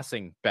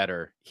passing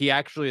better. He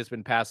actually has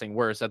been passing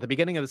worse. At the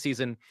beginning of the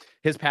season,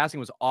 his passing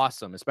was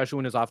awesome, especially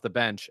when he was off the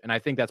bench. And I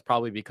think that's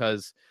probably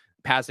because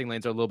passing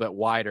lanes are a little bit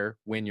wider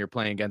when you're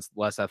playing against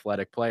less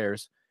athletic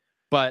players.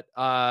 But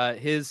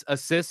his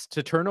assist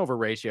to turnover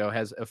ratio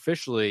has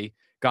officially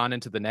gone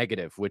into the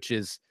negative, which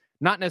is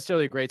not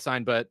necessarily a great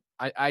sign, but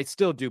I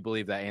still do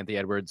believe that Anthony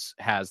Edwards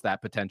has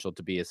that potential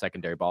to be a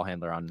secondary ball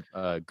handler on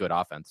good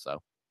offense.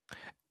 So,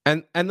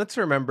 and let's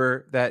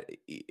remember that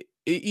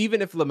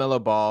even if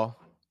LaMelo Ball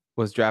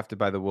was drafted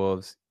by the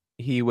Wolves,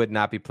 he would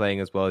not be playing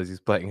as well as he's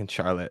playing in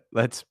Charlotte.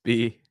 Let's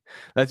be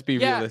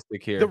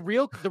realistic here. The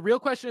real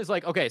question is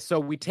like, okay, so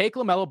we take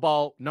LaMelo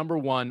Ball number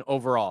 1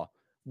 overall.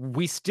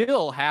 We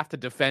still have to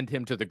defend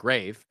him to the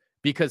grave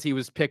because he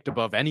was picked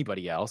above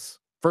anybody else,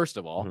 first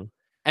of all. Mm-hmm.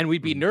 And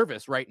we'd be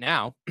nervous right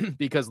now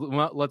because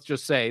let's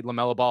just say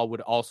LaMelo Ball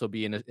would also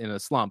be in a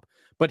slump,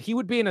 but he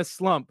would be in a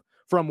slump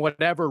from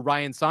whatever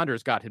Ryan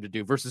Saunders got him to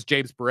do versus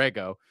James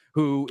Borrego,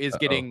 who is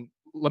getting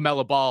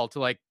LaMelo Ball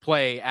to like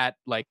play at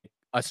like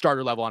a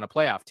starter level on a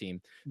playoff team.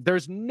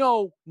 There's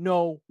no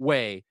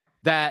way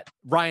that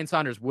Ryan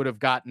Saunders would have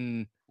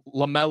gotten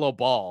LaMelo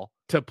Ball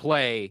to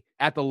play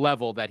at the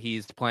level that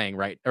he's playing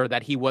or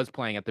that he was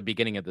playing at the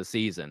beginning of the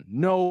season.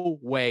 No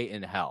way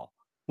in hell.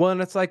 Well,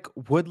 and it's like,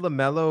 would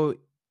LaMelo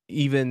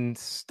even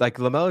like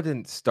LaMelo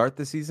didn't start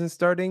the season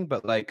starting,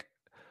 but like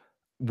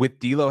with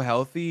DLol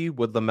healthy,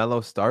 would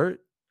LaMelo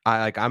start?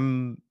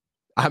 I'm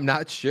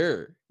not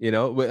sure.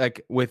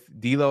 With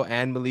DLol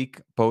and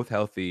Malik both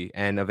healthy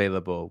and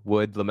available,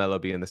 would LaMelo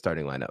be in the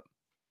starting lineup?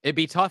 It'd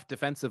be tough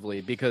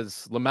defensively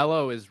because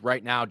LaMelo is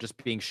right now just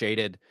being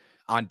shaded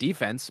on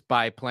defense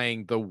by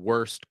playing the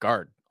worst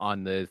guard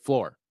on the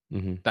floor.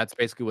 Mm-hmm. That's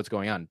basically what's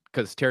going on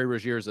because Terry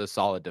Rozier is a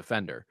solid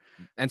defender.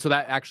 And so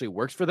that actually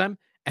works for them.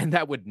 And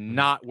that would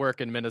not work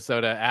in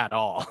Minnesota at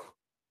all.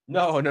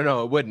 No,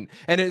 it wouldn't.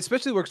 And it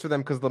especially works for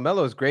them because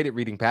LaMelo is great at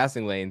reading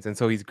passing lanes. And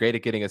so he's great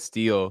at getting a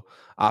steal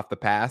off the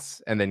pass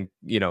and then,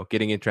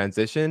 getting in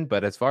transition.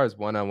 But as far as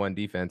one-on-one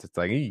defense, it's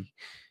like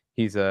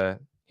he's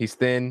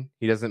thin.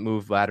 He doesn't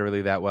move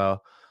laterally that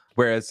well.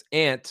 Whereas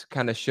Ant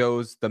kind of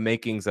shows the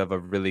makings of a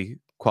really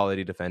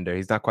quality defender.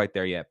 He's not quite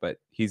there yet, but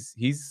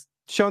he's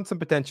shown some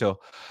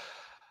potential.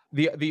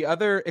 The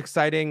other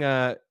exciting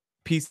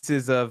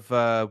pieces of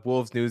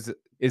Wolves news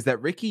is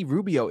that Ricky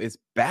Rubio is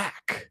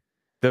back.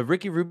 The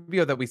Ricky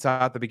Rubio that we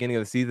saw at the beginning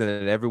of the season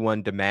and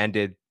everyone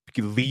demanded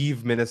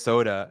leave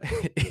Minnesota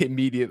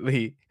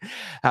immediately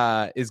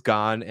is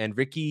gone. And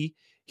Ricky,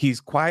 he's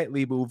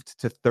quietly moved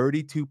to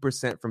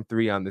 32% from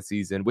three on the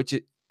season, which,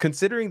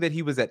 considering that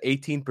he was at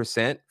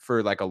 18%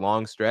 for like a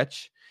long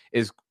stretch,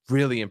 is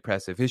really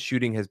impressive. His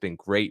shooting has been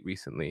great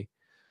recently.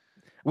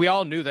 We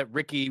all knew that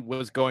Ricky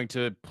was going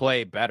to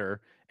play better.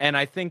 And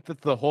I think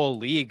that the whole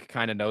league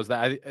kind of knows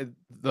that.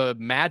 The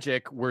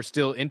Magic were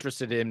still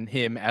interested in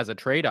him as a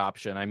trade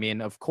option. I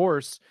mean, of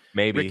course,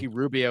 maybe Ricky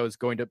Rubio is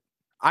going to.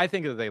 I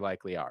think that they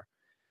likely are.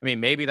 I mean,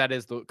 maybe that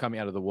is coming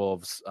out of the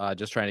Wolves,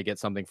 just trying to get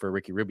something for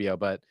Ricky Rubio.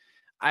 But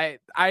I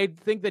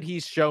think that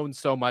he's shown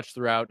so much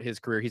throughout his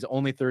career. He's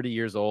only 30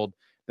 years old.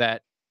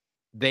 That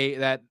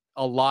a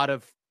lot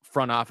of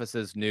front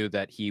offices knew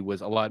that he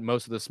was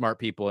most of the smart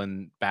people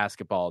in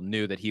basketball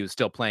knew that he was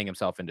still playing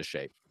himself into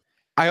shape.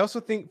 I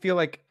also feel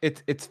like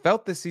it's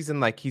felt this season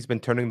like he's been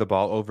turning the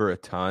ball over a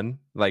ton.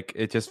 Like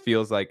it just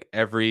feels like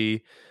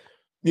every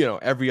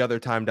other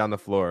time down the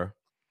floor,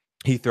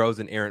 he throws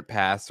an errant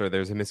pass or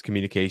there's a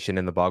miscommunication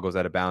and the ball goes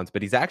out of bounds.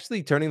 But he's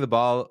actually turning the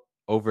ball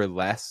over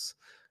less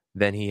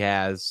than he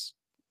has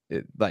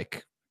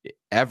like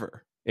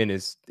ever in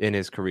his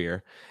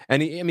career.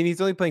 And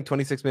he's only playing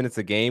 26 minutes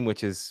a game,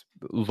 which is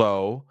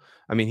low.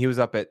 I mean, he was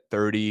up at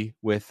 30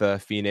 with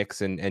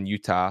Phoenix and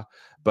Utah,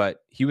 but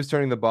he was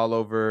turning the ball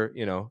over,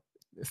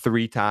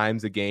 3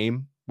 times a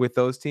game with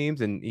those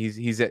teams, and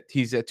he's at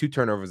 2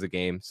 turnovers a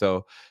game.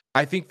 So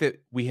I think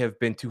that we have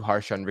been too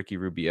harsh on Ricky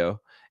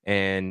Rubio,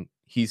 and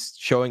he's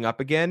showing up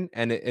again,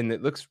 and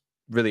it looks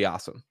really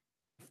awesome.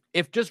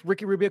 If just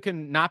Ricky Rubio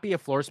can not be a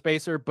floor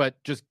spacer,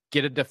 but just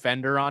get a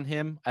defender on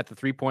him at the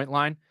 3-point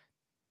line,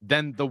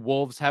 then the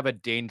Wolves have a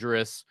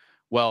dangerous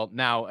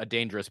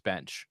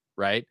bench,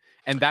 right?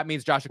 And that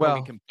means Josh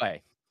Okogie can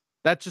play.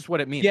 That's just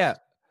what it means.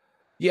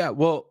 Yeah.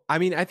 Well, I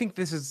mean, I think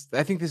this is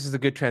a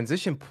good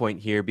transition point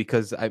here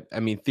because I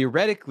mean,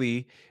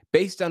 theoretically,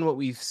 based on what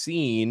we've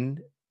seen,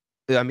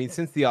 I mean,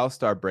 since the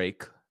All-Star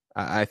break,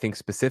 I think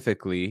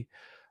specifically,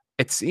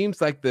 it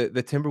seems like the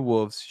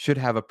Timberwolves should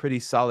have a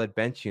pretty solid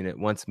bench unit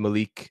once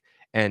Malik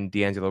and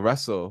D'Angelo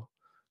Russell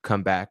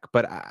come back.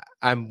 But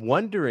I'm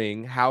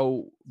wondering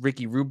how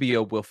Ricky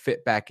Rubio will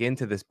fit back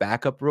into this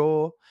backup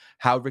role,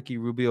 how Ricky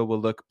Rubio will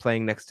look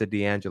playing next to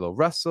D'Angelo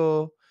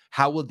Russell.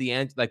 How will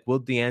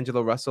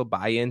D'Angelo Russell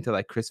buy into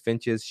like Chris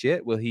Finch's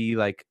shit? Will he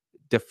like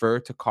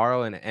defer to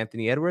Carl and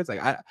Anthony Edwards?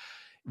 Like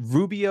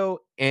Rubio,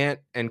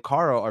 Ant, and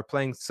Carl are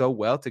playing so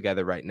well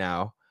together right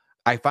now.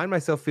 I find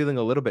myself feeling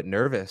a little bit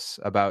nervous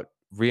about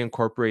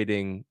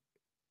reincorporating,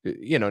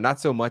 not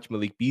so much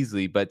Malik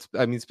Beasley, but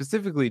I mean,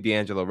 specifically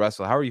D'Angelo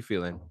Russell. How are you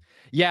feeling?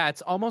 Yeah,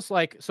 it's almost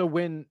like, so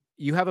when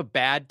you have a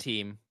bad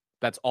team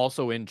that's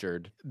also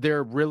injured,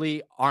 there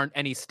really aren't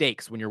any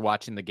stakes when you're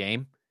watching the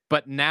game.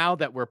 But now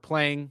that we're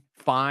playing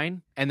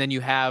fine, and then you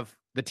have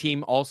the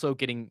team also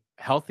getting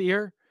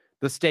healthier,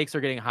 the stakes are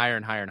getting higher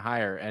and higher and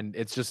higher. And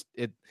it's just,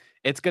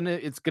 it's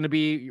gonna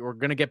be, we're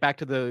gonna get back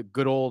to the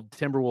good old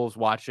Timberwolves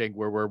watching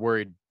where we're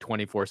worried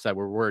 24/7.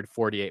 We're worried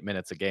 48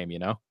 minutes a game,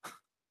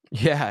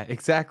 Yeah,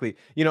 exactly.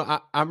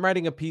 I'm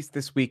writing a piece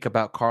this week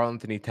about Karl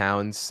Anthony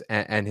Towns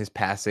and his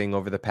passing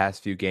over the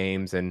past few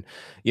games. And,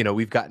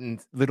 we've gotten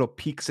little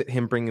peeks at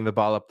him bringing the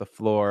ball up the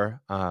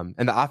floor. And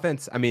the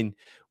offense, I mean,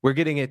 we're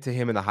getting it to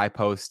him in the high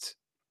post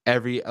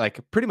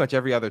pretty much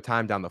every other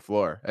time down the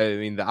floor. I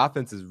mean, the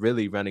offense is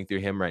really running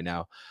through him right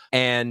now.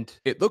 And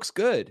it looks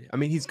good. I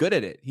mean, he's good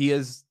at it. He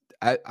is,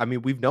 I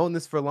mean, we've known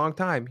this for a long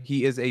time.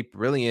 He is a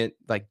brilliant,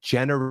 like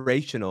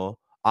generational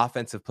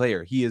offensive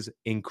player. He is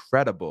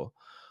incredible.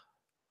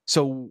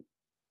 So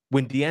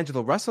when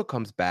D'Angelo Russell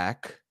comes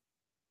back,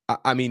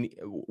 I mean,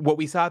 what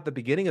we saw at the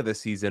beginning of the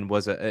season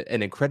was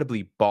an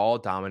incredibly ball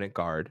dominant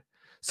guard,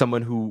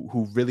 someone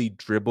who really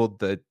dribbled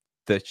the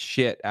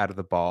shit out of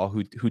the ball,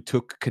 who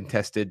took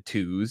contested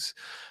twos.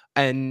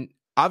 And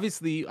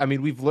obviously, I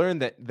mean, we've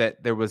learned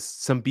that there was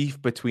some beef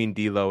between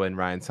DLol and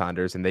Ryan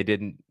Saunders, and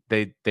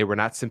they were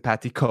not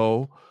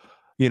simpatico,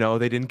 they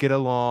didn't get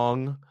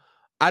along.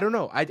 I don't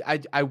know.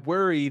 I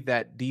worry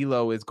that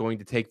DLol is going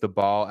to take the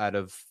ball out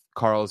of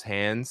Carl's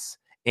hands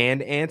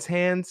and Ant's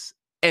hands.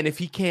 And if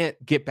he can't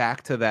get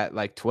back to that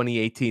like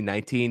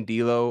 2018-19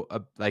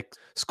 DLol like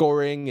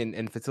scoring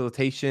and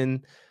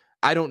facilitation,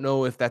 I don't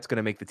know if that's going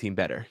to make the team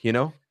better,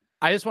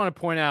 I just want to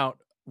point out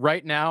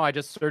right now, I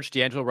just searched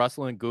D'Angelo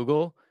Russell in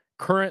Google.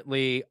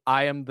 currently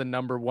I am the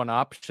number one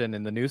option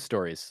in the news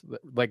stories.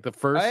 Like the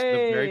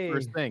very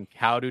first Hey, thing.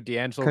 How do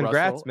D'Angelo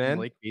congrats, Russell and man.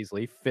 Malik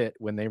Beasley fit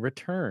when they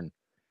return?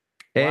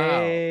 Wow.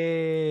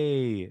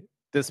 Hey,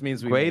 This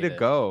means we way to made it.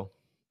 go.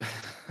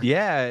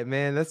 Yeah,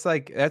 man,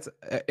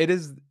 it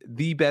is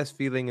the best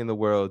feeling in the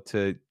world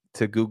to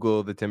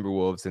Google the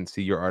Timberwolves and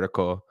see your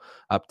article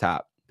up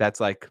top. That's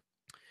like,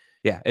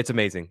 yeah, it's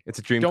amazing. It's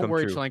a dream Don't come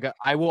worry, true. Chelanga.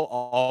 I will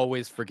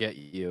always forget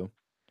you.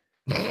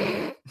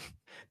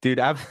 Dude,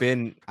 I've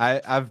been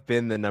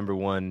the number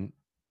one,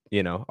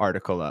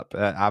 article up.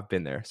 I've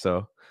been there,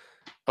 so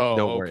don't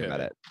Oh, worry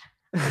about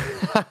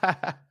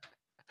okay.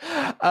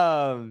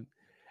 it.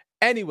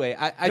 Anyway,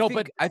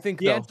 I think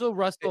though. D'Angelo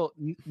Russell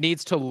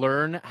needs to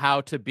learn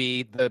how to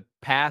be the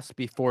pass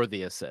before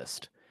the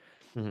assist.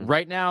 Mhm.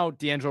 Right now,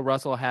 D'Angelo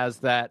Russell has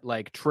that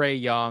like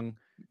Trae Young,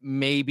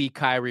 maybe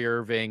Kyrie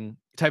Irving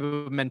type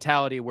of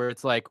mentality where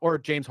it's like, or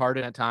James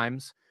Harden at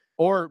times,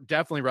 or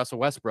definitely Russell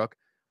Westbrook,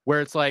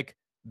 where it's like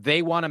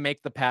they want to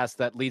make the pass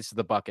that leads to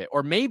the bucket.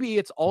 Or maybe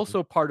it's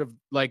also part of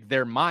like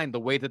their mind, the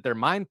way that their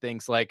mind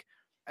thinks, like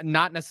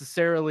not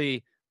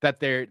necessarily that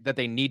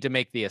they need to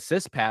make the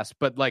assist pass,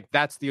 but like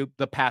that's the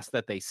pass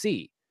that they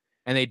see.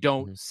 And they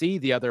don't Mhm. see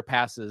the other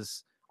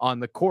passes on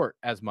the court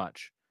as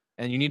much.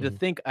 And you need to Mhm.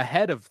 think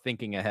ahead of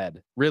thinking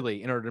ahead,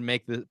 really, in order to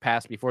make the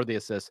pass before the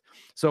assist.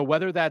 So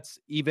whether that's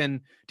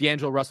even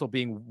D'Angelo Russell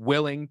being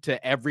willing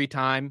to every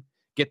time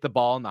get the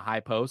ball in the high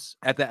post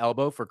at the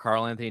elbow for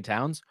Karl Anthony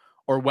Towns,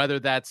 or whether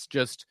that's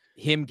just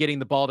him getting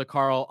the ball to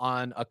Karl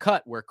on a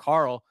cut where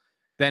Karl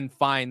then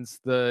finds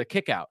the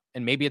kick out.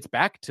 And maybe it's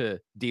back to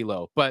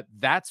DLol, but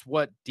that's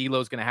what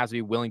DLo's going to have to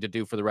be willing to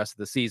do for the rest of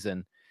the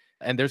season.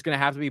 And there's going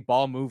to have to be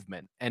ball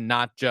movement and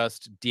not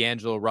just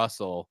D'Angelo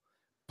Russell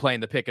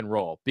playing the pick and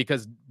roll,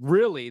 because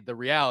really the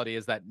reality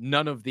is that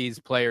none of these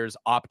players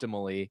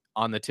optimally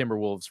on the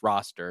Timberwolves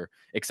roster,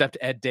 except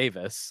Ed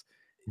Davis,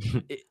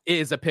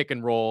 is a pick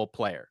and roll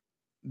player.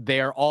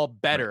 They are all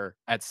Right. better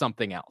at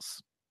something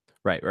else.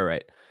 Right.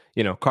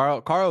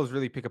 Carl is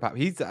really pick up.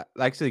 He's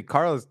actually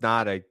Carl is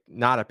not a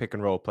pick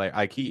and roll player.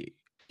 Like he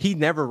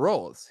never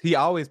rolls. He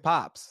always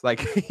pops. Like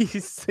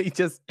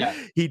Yeah.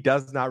 he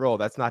does not roll.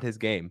 That's not his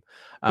game.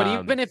 But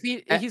Um, even if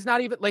he's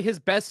not even like his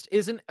best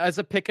isn't as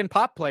a pick and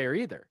pop player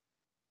either.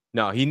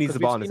 no, he needs Because the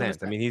we've ball in his seen him.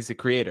 hands. I mean, he's a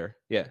creator.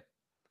 Yeah.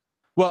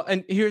 Well,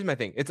 and here's my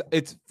thing.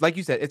 It's like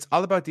you said, it's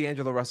all about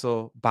D'Angelo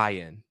Russell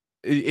buy-in.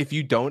 If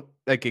you don't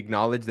like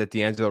acknowledge that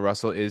D'Angelo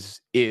Russell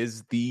is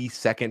the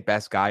second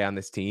best guy on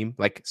this team,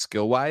 like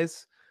skill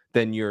wise,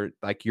 then you're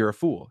a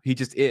fool. He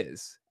just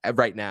is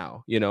right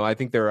now. I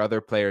think there are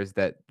other players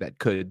that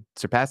could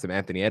surpass him.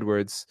 Anthony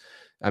Edwards,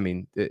 I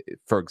mean,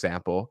 for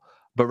example.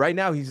 But right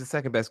now, he's the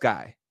second best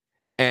guy,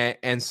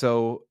 and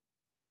so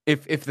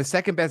if the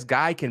second best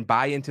guy can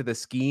buy into the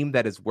scheme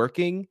that is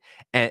working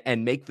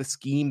and make the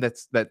scheme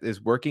that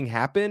is working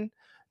happen,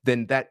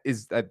 then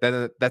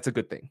that's a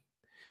good thing.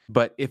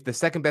 But if the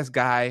second best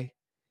guy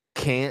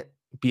can't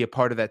be a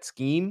part of that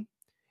scheme,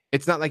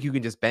 it's not like you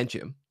can just bench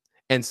him.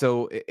 And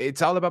so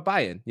it's all about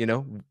buy-in.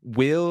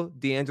 Will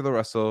D'Angelo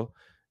Russell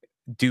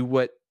do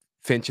what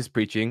Finch is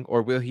preaching,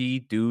 or will he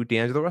do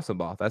D'Angelo Russell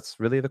ball? That's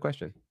really the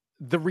question.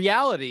 The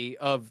reality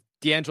of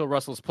D'Angelo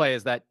Russell's play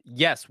is that,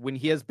 yes, when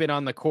he has been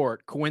on the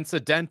court,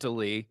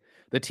 coincidentally,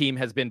 the team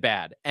has been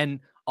bad.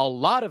 And a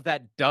lot of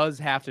that does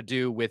have to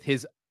do with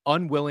his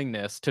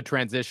unwillingness to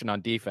transition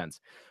on defense.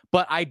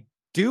 But I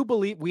do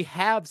believe we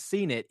have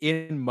seen it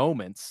in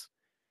moments.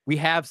 We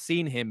have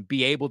seen him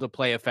be able to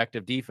play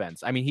effective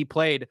defense. I mean, he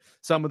played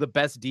some of the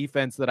best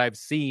defense that I've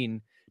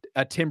seen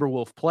a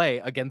Timberwolf play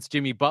against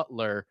Jimmy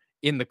Butler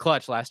in the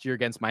clutch last year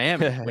against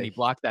Miami when he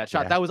blocked that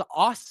shot. Yeah. That was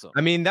awesome.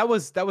 I mean, that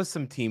was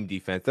some team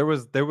defense. There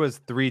was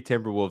three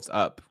Timberwolves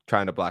up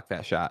trying to block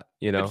that shot,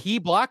 But he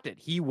blocked it.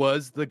 He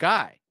was the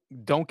guy.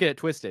 Don't get it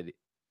twisted.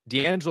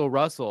 D'Angelo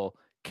Russell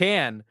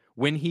can,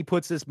 when he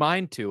puts his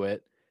mind to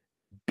it,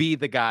 be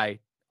the guy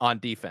on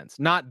defense.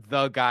 Not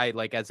the guy,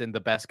 like as in the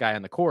best guy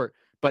on the court,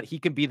 but he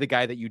can be the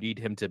guy that you need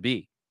him to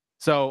be.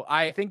 So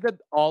I think that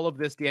all of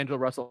this D'Angelo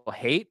Russell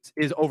hate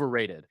is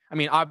overrated. I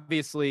mean,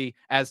 obviously,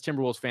 as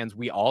Timberwolves fans,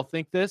 we all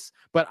think this,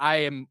 but I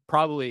am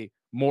probably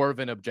more of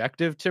an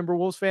objective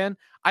Timberwolves fan.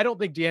 I don't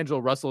think D'Angelo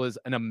Russell is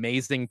an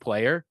amazing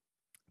player,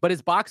 but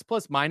his box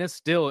plus minus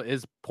still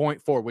is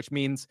 0.4, which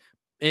means,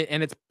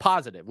 and it's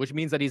positive, which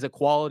means that he's a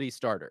quality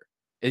starter.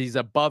 He's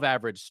above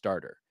average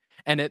starter.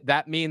 And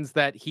that means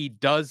that he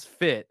does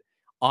fit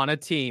on a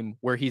team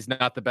where he's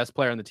not the best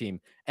player on the team.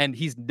 And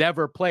he's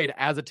never played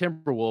as a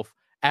Timberwolf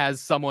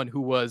as someone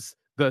who was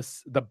the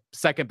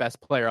second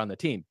best player on the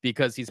team,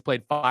 because he's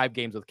played 5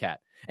 games with Cat.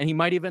 And he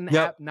might even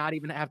not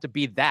even have to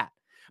be that.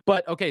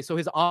 But okay, so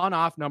his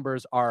on-off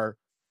numbers are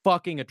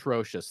fucking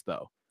atrocious,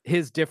 though.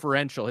 His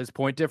differential, his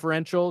point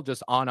differential,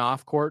 just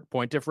on-off court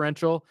point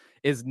differential,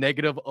 is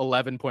negative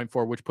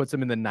 11.4, which puts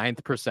him in the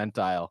 9th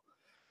percentile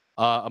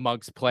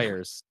amongst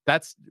players.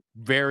 That's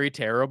very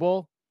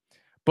terrible.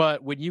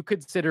 But when you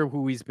consider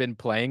who he's been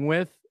playing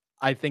with,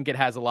 I think it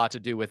has a lot to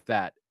do with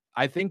that.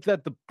 I think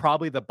that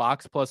probably the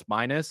box plus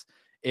minus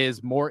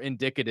is more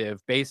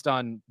indicative based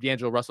on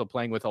D'Angelo Russell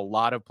playing with a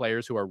lot of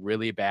players who are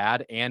really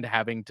bad and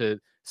having to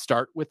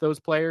start with those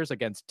players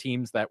against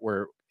teams that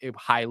were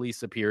highly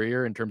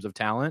superior in terms of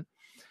talent.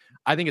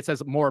 I think it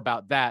says more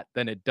about that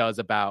than it does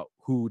about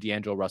who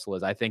D'Angelo Russell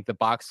is. I think the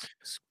box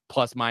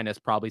plus minus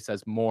probably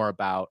says more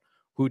about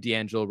who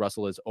D'Angelo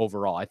Russell is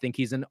overall. I think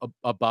he's an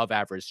above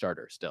average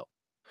starter still.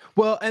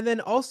 Well, and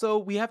then also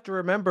we have to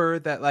remember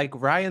that like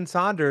Ryan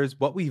Saunders,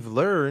 what we've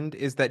learned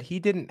is that he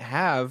didn't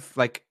have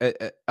like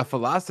a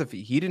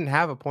philosophy. He didn't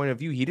have a point of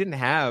view. He didn't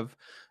have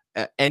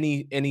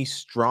any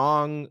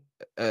strong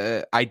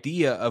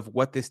idea of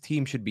what this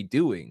team should be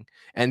doing.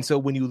 And so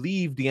when you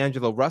leave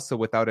D'Angelo Russell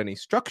without any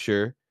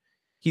structure,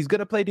 he's going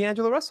to play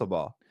D'Angelo Russell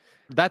ball.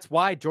 That's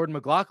why Jordan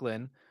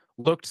McLaughlin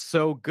looked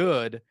so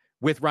good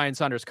with Ryan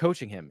Saunders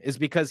coaching him, is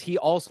because he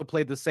also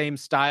played the same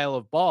style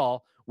of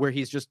ball where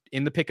he's just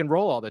in the pick and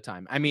roll all the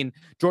time. I mean,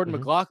 Jordan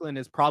McLaughlin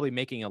is probably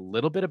making a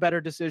little bit of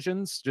better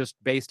decisions just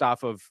based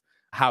off of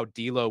how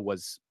DLol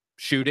was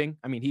shooting.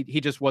 I mean,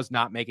 he just was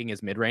not making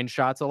his mid-range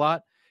shots a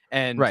lot.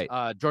 And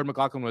Jordan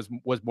McLaughlin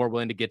was more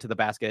willing to get to the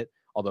basket,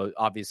 although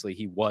obviously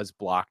he was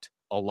blocked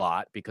a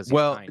lot because he's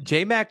tiny.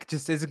 JMac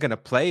just isn't going to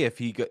play if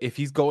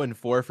he's going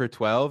 4 for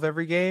 12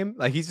 every game.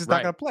 Like he's just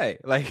not going to play.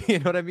 Like, you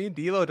know what I mean?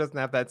 DLol doesn't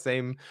have that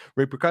same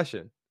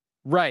repercussion.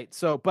 Right.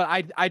 So, but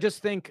I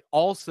just think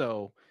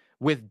also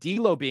with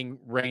DLol being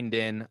reined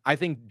in, I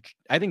think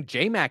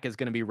JMac is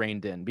going to be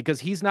reined in because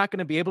he's not going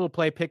to be able to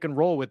play pick and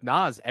roll with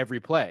Nas every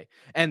play.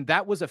 And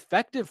that was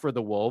effective for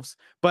the Wolves.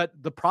 But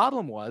the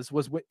problem was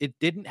it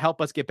didn't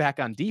help us get back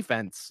on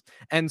defense.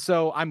 And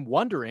so I'm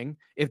wondering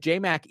if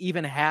JMac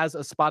even has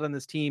a spot on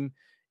this team,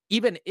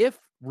 even if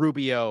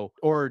Rubio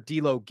or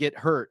DLol get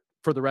hurt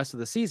for the rest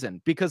of the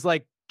season, because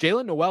like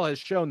Jaylen Nowell has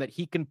shown that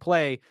he can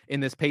play in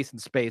this pace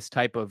and space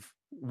type of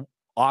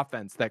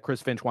offense that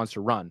Chris Finch wants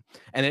to run.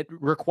 And it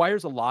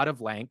requires a lot of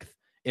length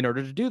in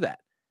order to do that.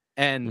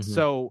 And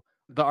so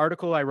the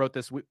article I wrote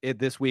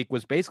this week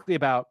was basically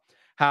about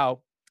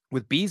how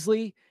with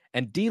Beasley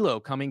and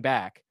DLol coming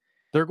back,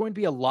 there are going to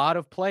be a lot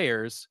of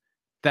players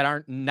that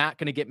aren't not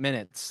going to get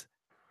minutes.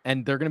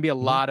 And there are going to be a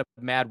lot of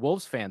Mad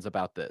Wolves fans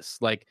about this.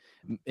 Like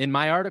in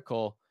my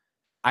article,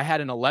 I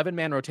had an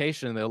 11-man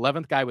rotation and the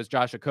 11th guy was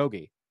Josh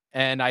Okogie.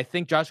 And I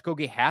think Josh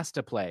Okogie has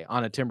to play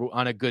on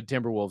a good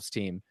Timberwolves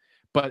team,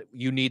 but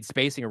you need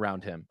spacing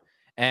around him.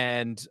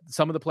 And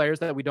some of the players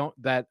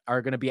that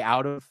are going to be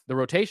out of the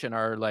rotation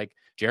are like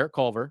Jarrett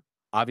Culver,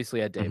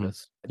 obviously Ed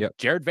Davis,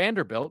 Jared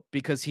Vanderbilt,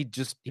 because he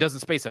doesn't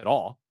space at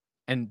all.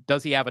 And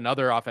does he have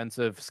another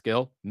offensive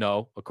skill?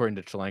 No, according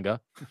to Chelanga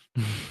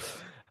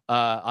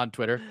on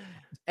Twitter.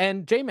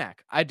 And JMac,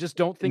 I just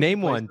don't think.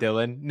 Name one,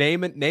 Dylan.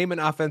 Name an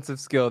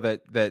offensive skill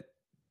that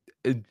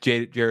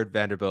Jared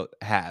Vanderbilt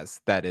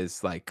has that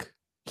is like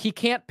he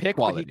can't pick,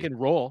 quality. But he can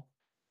roll.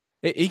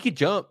 He could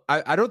jump.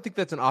 I don't think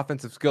that's an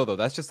offensive skill, though.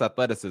 That's just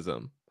athleticism,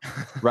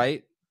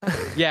 right?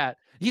 Yeah,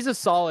 he's a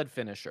solid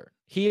finisher.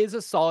 He is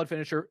a solid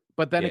finisher,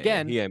 but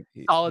then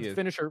solid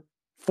finisher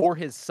for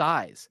his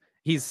size.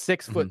 He's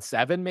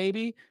 6'7",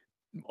 maybe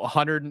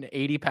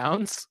 180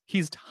 pounds.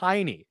 He's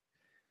tiny.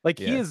 Like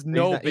he is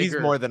bigger. He's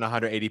more than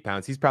 180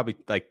 pounds. He's probably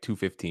like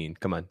 215.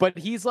 Come on. But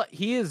he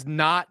is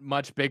not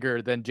much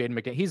bigger than Jaden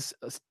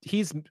McDaniels.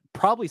 He's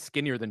probably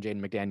skinnier than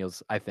Jaden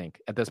McDaniels, I think,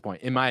 at this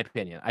point, in my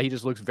opinion. He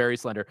just looks very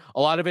slender.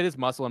 A lot of it is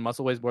muscle, and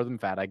muscle weighs more than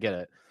fat. I get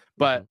it.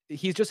 But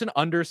he's just an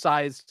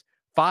undersized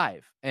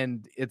 5,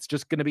 and it's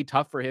just going to be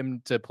tough for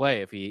him to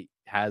play if he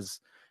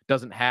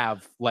doesn't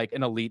have like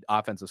an elite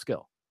offensive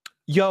skill.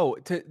 Yo,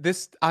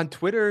 on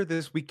Twitter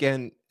this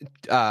weekend,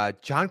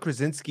 John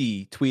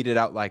Krasinski tweeted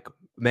out like,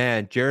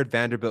 man, Jared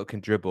Vanderbilt can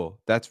dribble.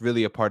 That's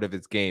really a part of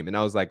his game. And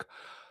I was like,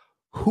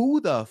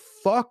 who the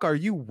fuck are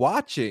you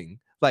watching?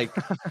 Like,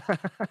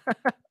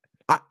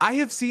 I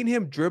have seen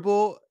him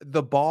dribble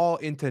the ball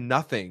into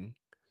nothing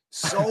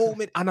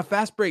on a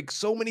fast break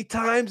so many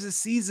times this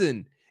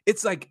season.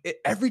 It's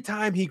like every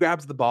time he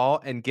grabs the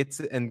ball and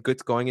gets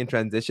going in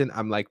transition,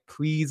 I'm like,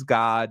 please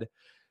God,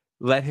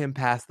 let him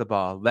pass the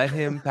ball. Let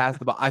him pass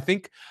the ball. I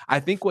think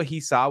what he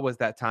saw was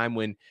that time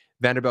when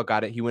Vanderbilt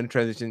got it. He went in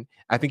transition.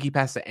 I think he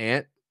passed to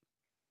Ant,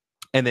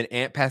 and then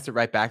Ant passed it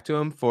right back to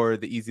him for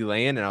the easy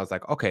lay-in. And I was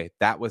like, okay,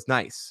 that was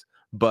nice.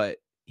 But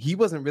he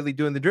wasn't really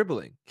doing the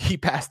dribbling. He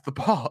passed the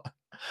ball.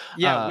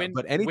 Yeah,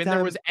 but anytime when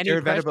there was any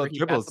Jared pressure, Vanderbilt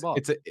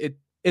dribbles,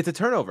 it's a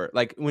turnover.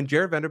 Like when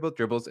Jared Vanderbilt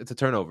dribbles, it's a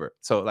turnover.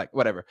 So like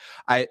whatever.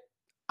 I'm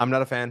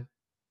not a fan,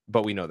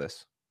 but we know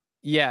this.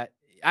 Yeah,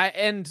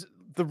 and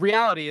the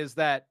reality is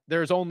that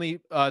there's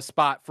only a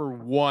spot for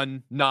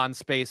one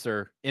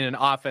non-spacer in an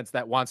offense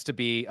that wants to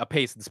be a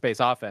pace and space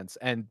offense.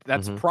 And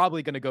that's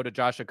probably going to go to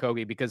Josh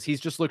Okogie because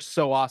he's just looked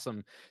so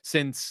awesome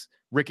since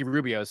Ricky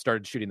Rubio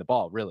started shooting the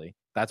ball. Really.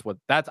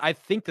 I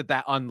think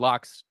that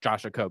unlocks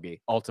Josh Okogie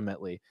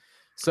ultimately.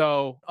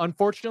 So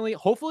unfortunately,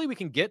 hopefully we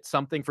can get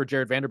something for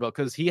Jared Vanderbilt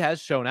because he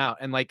has shown out,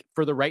 and like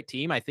for the right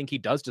team, I think he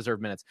does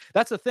deserve minutes.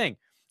 That's the thing.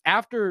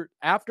 After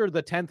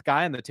the 10th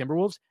guy in the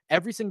Timberwolves,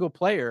 every single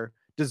player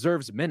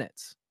deserves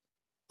minutes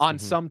on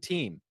some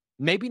team,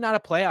 maybe not a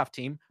playoff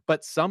team,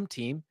 but some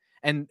team.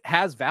 and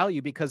has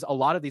value because a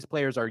lot of these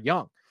players are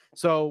young.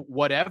 So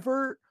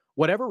whatever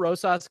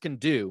Rosas can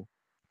do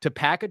to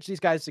package these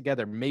guys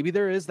together, maybe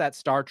there is that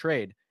star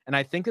trade. And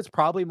I think it's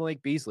probably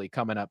Malik Beasley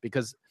coming up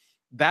because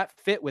that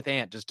fit with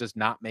Ant just does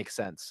not make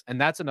sense.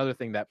 And that's another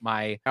thing that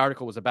my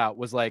article was about,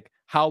 was like,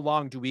 how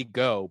long do we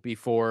go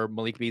before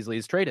Malik Beasley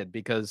is traded?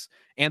 Because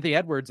Anthony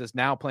Edwards is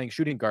now playing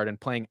shooting guard and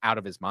playing out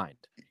of his mind.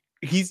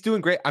 He's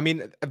doing great. I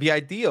mean, the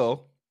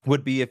ideal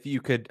would be if you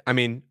could, I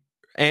mean,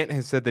 Ant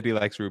has said that he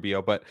likes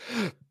Rubio, but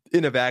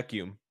in a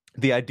vacuum,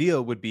 the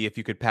ideal would be if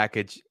you could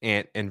package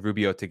Ant and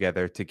Rubio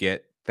together to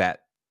get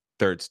that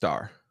third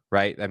star,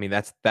 right? I mean,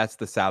 that's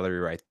the salary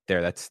right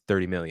there. That's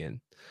 $30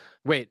 million.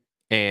 Wait,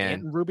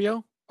 and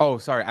Rubio? Oh,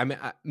 sorry. I mean,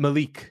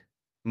 Malik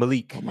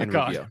oh my and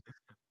God. Rubio.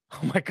 Oh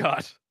my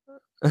God.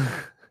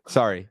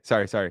 Sorry.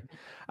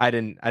 I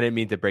didn't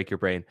mean to break your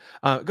brain.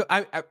 But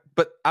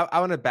I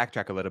want to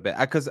backtrack a little bit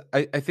because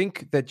I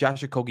think that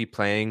Josh Okogie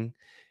playing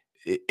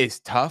is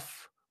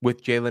tough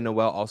with Jaylen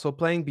Nowell also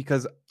playing,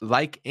 because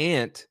like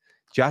Ant,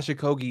 Josh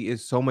Okogie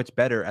is so much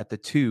better at the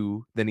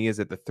 2 than he is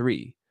at the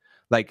 3.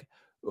 Like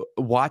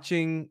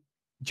watching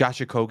Josh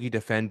Okogie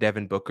defend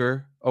Devin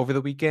Booker over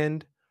the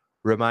weekend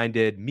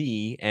reminded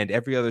me and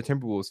every other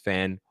Timberwolves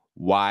fan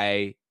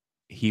why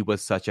he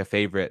was such a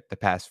favorite the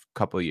past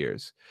couple of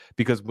years.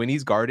 Because when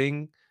he's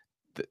guarding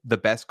the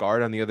best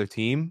guard on the other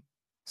team,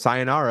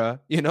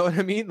 sayonara, you know what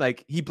I mean?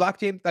 Like he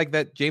blocked James, like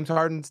that James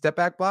Harden step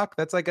back block.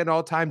 That's like an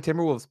all-time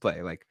Timberwolves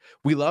play. Like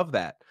we love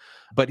that.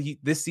 But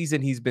this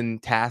season he's been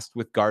tasked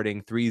with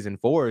guarding 3s and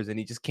 4s, and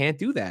he just can't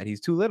do that. He's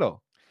too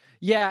little.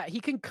 Yeah, he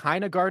can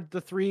kind of guard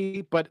the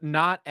 3, but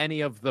not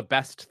any of the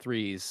best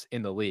 3s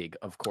in the league,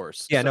 of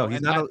course. Yeah, no,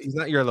 he's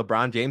not your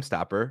LeBron James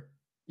stopper.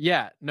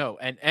 Yeah, no,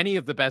 and any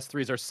of the best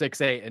 3s are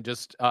 6'8", and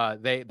just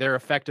their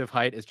effective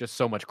height is just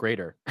so much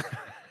greater.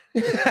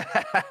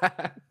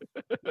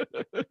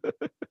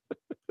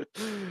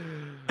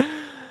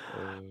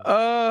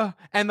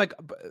 And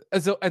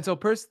so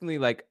personally,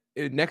 like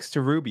next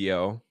to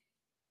Rubio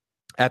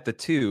at the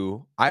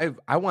 2, I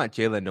want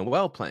Jaylen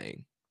Nowell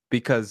playing,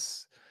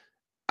 because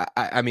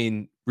I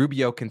mean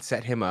Rubio can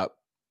set him up.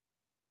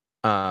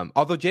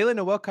 Although Jaylen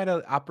Nowell kind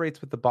of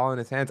operates with the ball in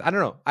his hands. I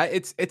don't know.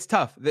 It's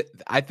tough.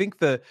 I think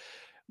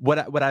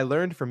what I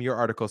learned from your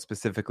article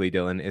specifically,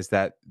 Dylan, is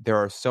that there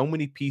are so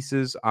many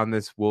pieces on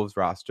this Wolves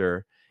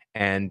roster,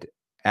 and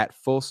at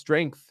full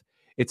strength,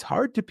 it's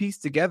hard to piece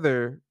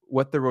together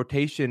what the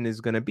rotation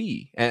is going to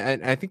be.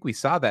 And I think we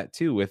saw that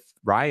too with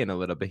Ryan a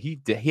little bit. He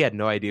had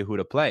no idea who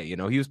to play. You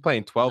know, he was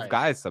playing 12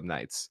 guys some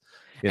nights.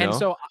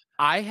 So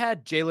I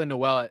had Jaylen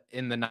Nowell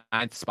in the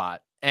 9th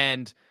spot,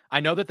 and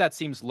I know that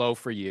seems low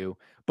for you,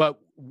 but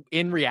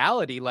in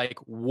reality, like,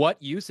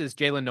 what use is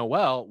Jaylen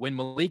Nowell when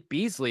Malik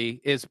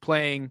Beasley is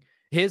playing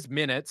his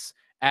minutes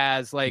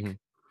as like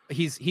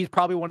he's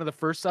probably one of the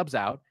first subs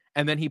out,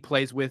 and then he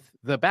plays with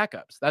the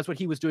backups. That's what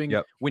he was doing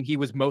when he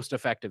was most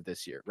effective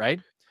this year, right?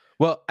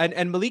 Well,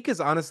 and Malik is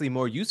honestly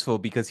more useful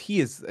because he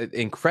is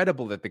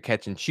incredible at the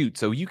catch and shoot.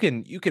 So you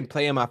can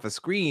play him off of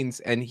screens,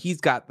 and he's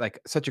got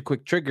like such a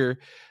quick trigger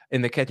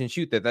in the catch and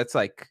shoot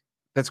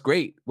that's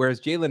great. Whereas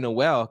Jaylen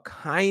Nowell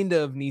kind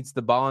of needs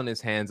the ball in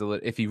his hands a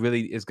little if he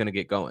really is going to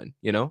get going,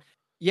 you know?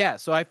 Yeah.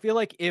 So I feel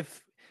like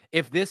if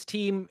this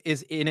team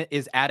is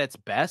at its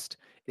best,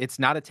 it's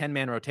not a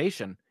 10-man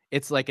rotation.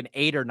 It's like an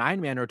 8 or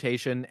 9-man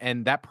rotation,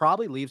 and that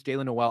probably leaves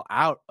Jaylen Nowell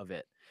out of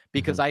it,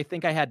 because I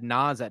think I had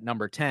Nas at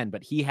number 10,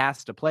 but he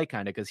has to play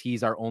kind of because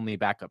he's our only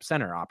backup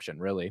center option,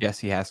 really. Yes,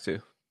 he has to.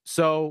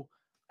 So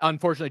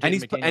unfortunately,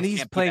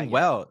 he's playing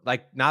well.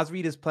 Like Naz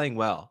Reid is playing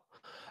well.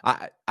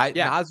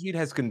 Naz Reid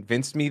has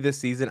convinced me this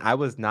season. I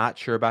was not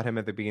sure about him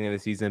at the beginning of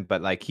the season,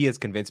 but like he has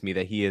convinced me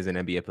that he is an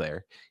NBA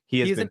player. He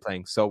has been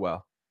playing so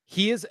well.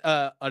 He is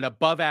an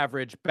above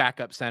average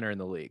backup center in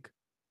the league,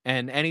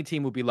 and any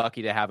team would be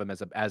lucky to have him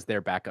as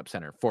their backup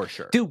center for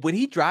sure. Dude, when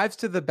he drives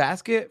to the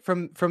basket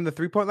from the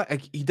 3-point line,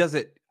 like, he does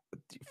it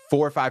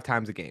 4 or 5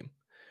 times a game,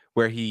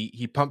 where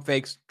he pump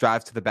fakes,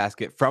 drives to the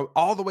basket from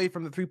all the way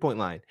from the 3-point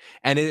line,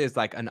 and it is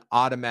like an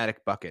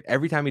automatic bucket.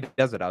 Every time he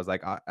does it,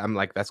 I'm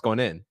like, that's going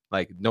in.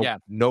 Like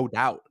no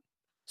doubt.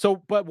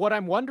 So, but what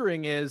I'm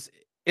wondering is,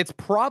 it's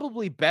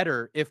probably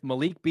better if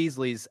Malik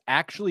Beasley's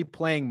actually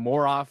playing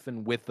more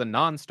often with the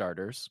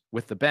non-starters,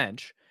 with the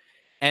bench,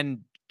 and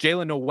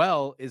Jaylen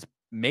Nowell is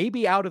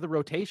maybe out of the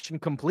rotation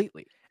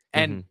completely.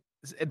 And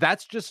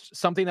that's just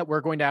something that we're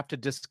going to have to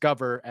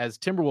discover as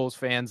Timberwolves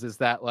fans, is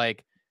that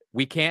like,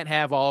 we can't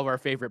have all of our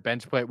favorite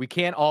bench play. We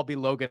can't all be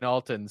Logan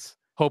Altons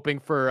hoping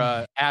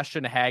for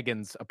Ashton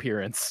Hagens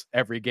appearance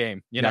every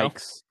game. You know?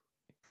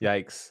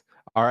 Yikes.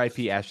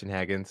 R.I.P. Ashton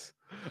Hagens.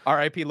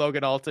 R.I.P.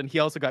 Logan Alton. He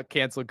also got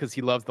canceled because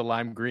he loves the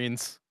lime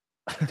greens.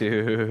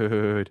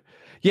 Dude.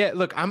 Yeah,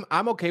 look,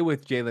 I'm okay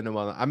with Jaylen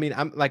Nowell. I mean,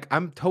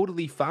 I'm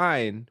totally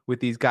fine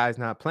with these guys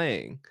not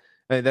playing.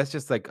 I mean, that's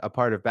just like a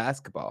part of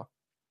basketball.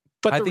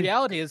 But the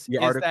reality is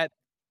that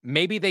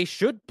maybe they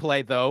should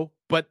play though,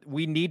 but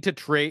we need to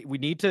trade. We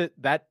need to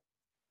that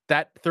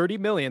 $30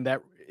 million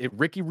that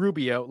Ricky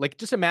Rubio. Like,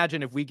 just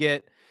imagine if we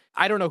get.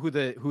 I don't know who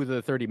the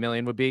 $30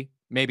 million would be.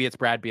 Maybe it's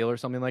Brad Beal or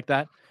something like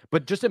that.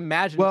 But just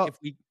imagine Well,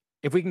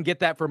 if we can get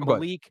that from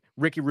Malik,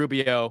 Ricky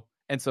Rubio,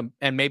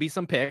 and maybe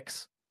some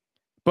picks.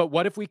 But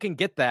what if we can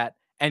get that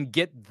and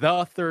get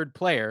the third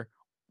player,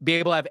 be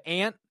able to have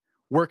Ant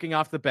working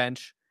off the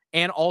bench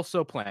and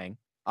also playing,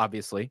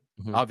 obviously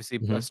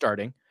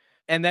starting,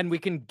 and then we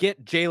can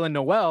get Jaylen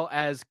Nowell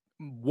as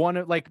one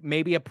of like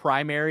maybe a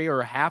primary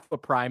or half a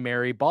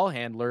primary ball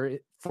handler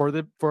for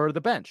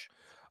the bench.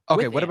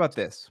 Okay, what about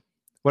this?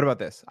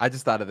 I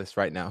just thought of this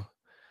right now.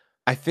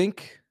 I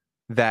think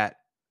that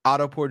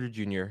Otto Porter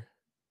Jr.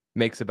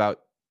 makes about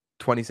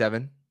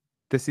 27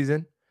 this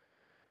season.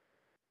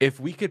 If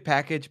we could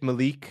package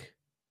Malik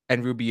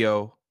and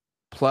Rubio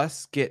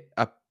plus get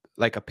a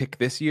pick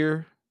this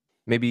year,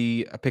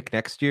 maybe a pick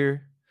next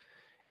year,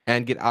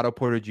 and get Otto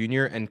Porter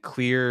Jr. and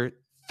clear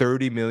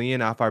 $30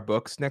 million off our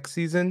books next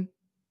season,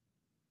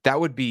 that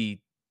would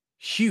be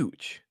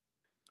huge.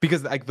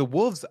 Because like the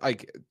Wolves,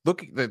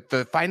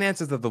 the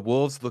finances of the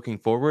Wolves looking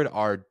forward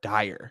are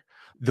dire.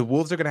 The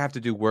Wolves are going to have to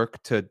do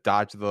work to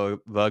dodge the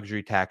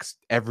luxury tax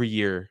every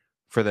year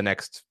for the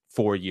next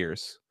 4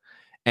 years.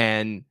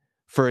 And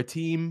for a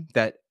team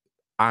that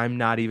I'm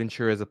not even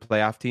sure is a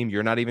playoff team,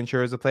 you're not even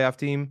sure is a playoff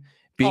team,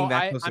 being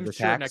that close to the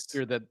tax. Next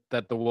year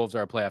that the Wolves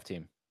are a playoff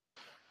team.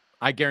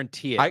 I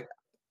guarantee it. I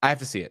have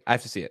to see it.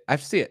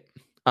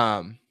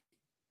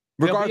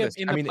 Regardless,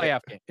 in the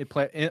playoff game,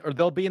 or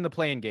they'll be in the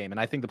play-in game, and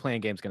I think the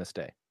play-in game is going to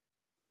stay.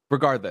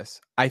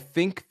 Regardless, I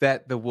think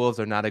that the Wolves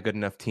are not a good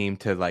enough team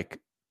to like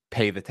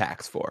pay the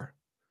tax for.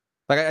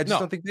 Like, I just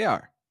don't think they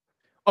are.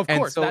 Of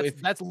course, so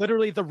that's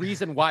literally the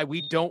reason why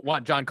we don't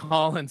want John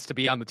Collins to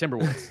be on the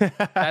Timberwolves.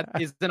 That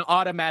is an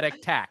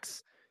automatic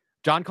tax.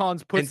 John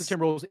Collins puts the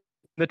Timberwolves in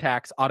the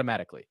tax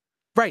automatically.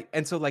 Right,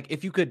 and so like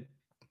if you could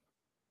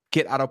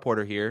get Otto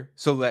Porter here,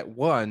 so that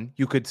one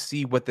you could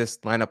see what this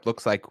lineup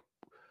looks like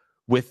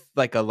with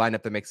like a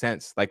lineup that makes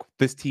sense. Like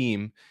this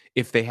team,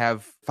 if they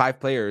have 5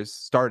 players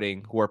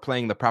starting who are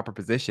playing the proper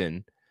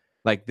position,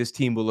 like this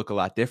team will look a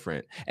lot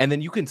different. And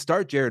then you can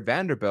start Jared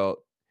Vanderbilt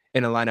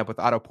in a lineup with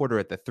Otto Porter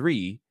at the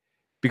 3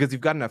 because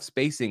you've got enough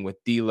spacing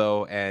with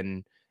DLol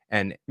and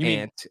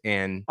Ant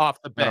and off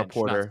the bench, Otto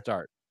Porter. not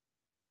start.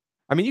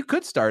 I mean, you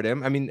could start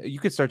him. I mean, you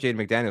could start Jaden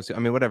McDaniels. I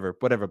mean, whatever,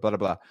 blah, blah,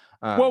 blah.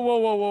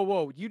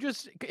 Whoa. You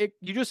just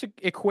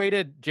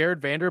equated Jared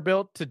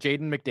Vanderbilt to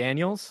Jaden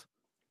McDaniels?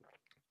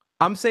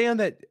 I'm saying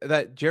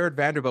that Jared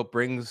Vanderbilt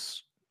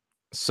brings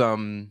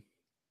some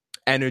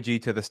energy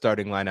to the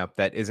starting lineup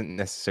that isn't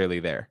necessarily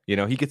there. You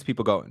know, he gets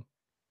people going.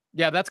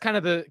 Yeah, that's kind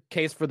of the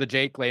case for the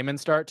Jake Layman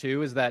start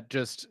too, is that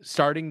just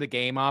starting the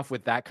game off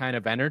with that kind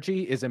of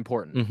energy is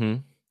important. Mm-hmm.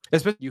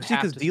 Especially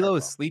because DLol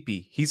is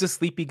sleepy. He's a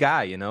sleepy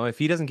guy, you know? If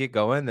he doesn't get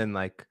going, then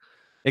like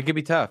it could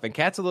be tough. And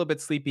Cat's a little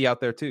bit sleepy out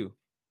there too.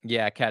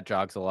 Yeah, Cat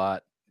jogs a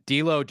lot.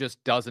 DLol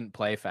just doesn't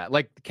play fast.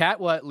 Like Cat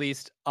will at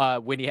least,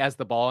 when he has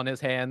the ball in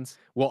his hands,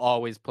 will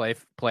always play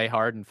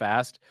hard and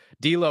fast.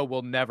 DLol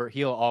will never.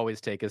 He'll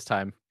always take his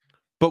time.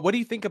 But what do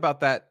you think about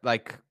that?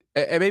 Like,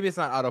 and maybe it's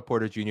not Otto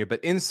Porter Jr.,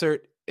 but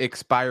insert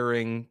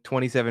expiring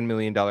 $27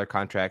 million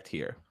contract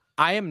here.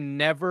 I am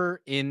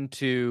never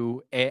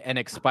into an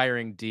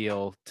expiring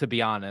deal, to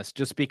be honest,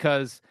 just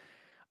because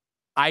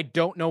I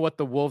don't know what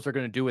the Wolves are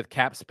going to do with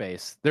cap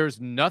space. There's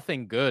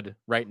nothing good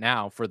right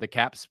now for the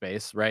cap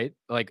space, right?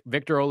 Like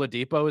Victor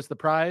Oladipo is the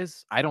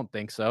prize. I don't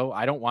think so.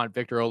 I don't want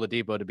Victor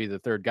Oladipo to be the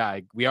third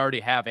guy. We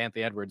already have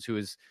Anthony Edwards, who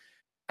is,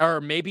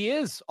 or maybe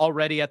is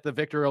already at the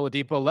Victor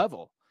Oladipo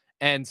level.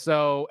 And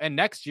so, and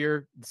next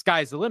year, the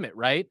sky's the limit,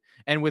 right?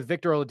 And with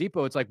Victor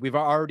Oladipo, it's like we've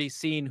already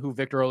seen who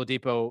Victor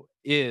Oladipo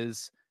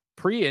is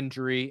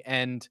pre-injury,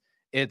 and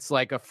it's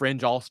like a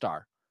fringe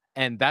all-star.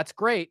 And that's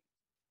great,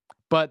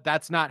 but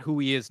that's not who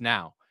he is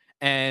now.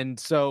 And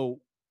so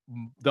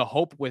the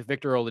hope with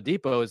Victor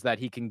Oladipo is that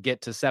he can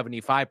get to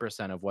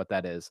 75% of what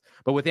that is.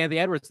 But with Anthony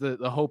Edwards,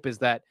 the hope is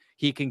that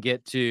he can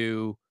get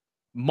to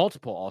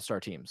multiple all-star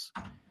teams.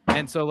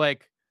 And so,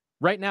 like,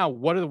 right now,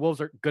 what are the Wolves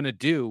are going to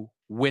do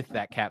with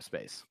that cap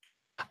space?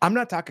 I'm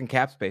not talking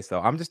cap space, though.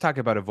 I'm just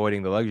talking about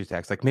avoiding the luxury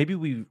tax. Like, maybe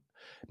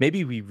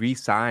we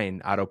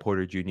re-sign Otto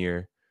Porter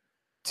Jr.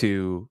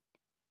 to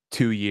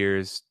 2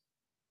 years,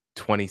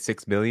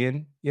 $26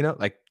 million. You know,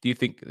 like, do you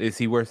think, is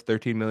he worth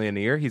 $13 million a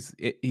year?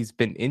 He's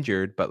been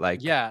injured, but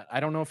like, yeah, I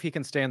don't know if he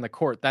can stay on the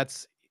court.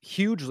 That's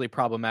hugely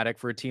problematic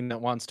for a team that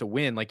wants to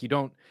win. Like, you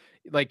don't,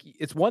 like,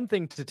 it's one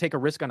thing to take a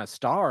risk on a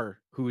star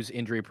who's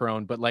injury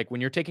prone, but like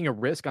when you're taking a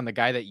risk on the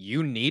guy that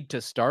you need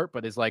to start,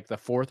 but is like the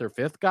 4th or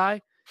 5th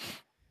guy,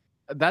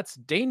 that's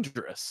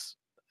dangerous.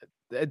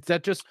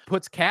 That just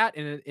puts Cat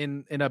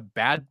in a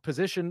bad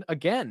position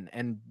again,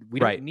 and we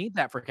don't need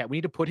that for Cat. We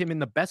need to put him in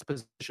the best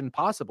position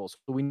possible. So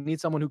we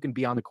need someone who can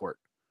be on the court.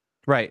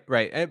 Right.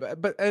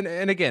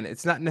 And again,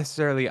 it's not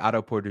necessarily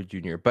Otto Porter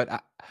Jr.,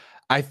 but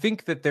I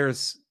think that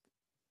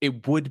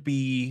it would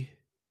be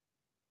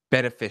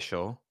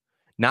beneficial,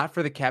 not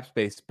for the cap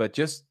space, but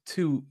just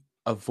to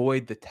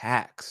avoid the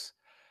tax,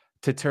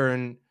 to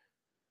turn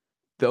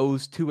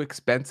those 2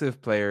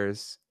 expensive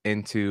players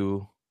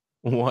into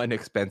one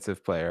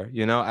expensive player.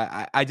 You know,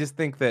 I just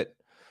think that,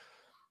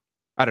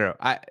 I don't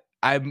know.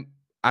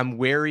 I'm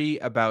wary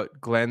about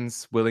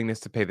Glenn's willingness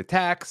to pay the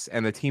tax,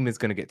 and the team is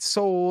going to get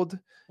sold.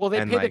 Well, they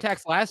And paid the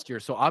tax last year,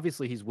 so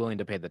obviously he's willing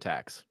to pay the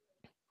tax.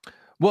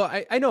 Well,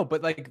 I know,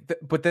 but like,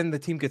 but then the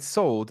team gets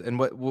sold, and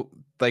what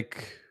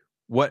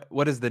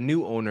does the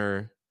new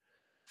owner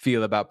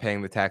feel about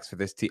paying the tax for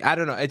this team? I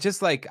don't know. It's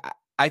just like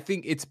I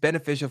think it's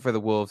beneficial for the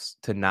Wolves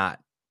to not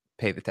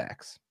pay the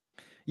tax.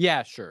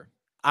 Yeah, sure.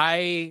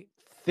 I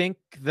think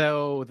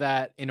though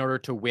that in order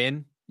to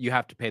win, you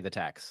have to pay the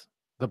tax.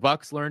 The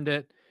Bucks learned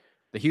it.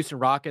 The Houston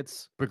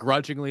Rockets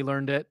begrudgingly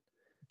learned it.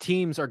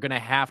 Teams are going to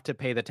have to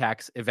pay the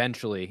tax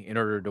eventually in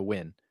order to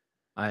win.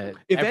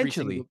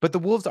 Eventually, but the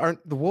Wolves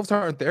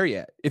aren't there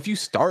yet. If you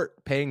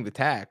start paying the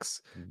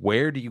tax,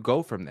 where do you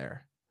go from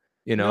there?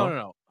 You know,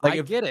 no. Like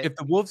I get it.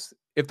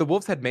 If the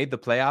Wolves had made the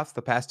playoffs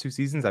the past 2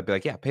 seasons, I'd be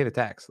like, yeah, pay the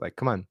tax. Like,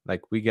 come on,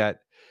 like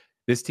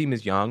this team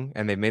is young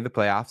and they made the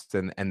playoffs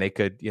and they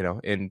could,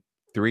 in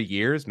 3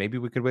 years maybe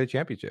we could win a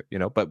championship.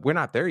 But we're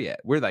not there yet.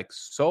 We're like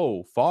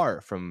so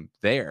far from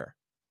there.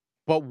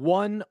 But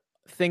one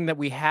thing that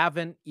we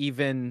haven't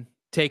even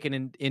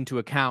taken into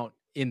account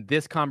in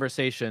this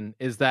conversation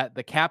is that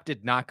the cap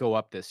did not go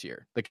up this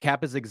year. The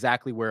cap is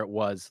exactly where it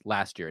was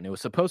last year, and it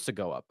was supposed to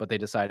go up, but they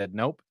decided,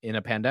 nope, in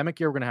a pandemic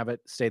year, we're going to have it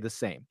stay the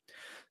same.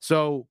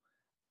 So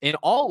in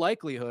all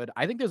likelihood,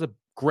 I think there's a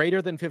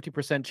greater than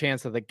 50%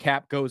 chance that the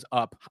cap goes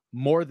up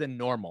more than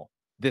normal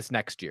this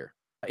next year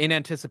in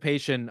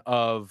anticipation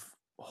of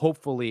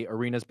hopefully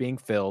arenas being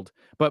filled.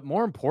 But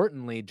more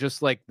importantly,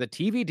 just like the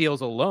TV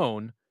deals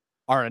alone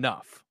are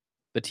enough.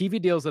 The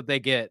TV deals that they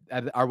get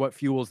are what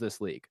fuels this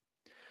league.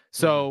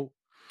 So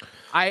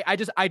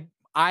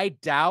I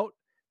doubt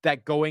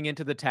that going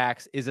into the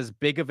tax is as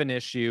big of an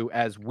issue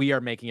as we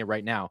are making it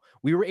right now.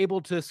 We were able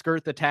to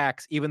skirt the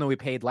tax, even though we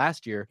paid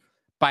last year,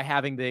 by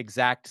having the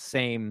exact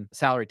same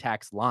salary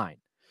tax line.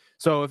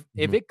 So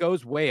if it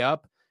goes way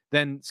up,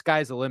 then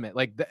sky's the limit.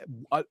 Like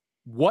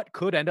what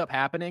could end up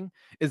happening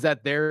is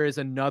that there is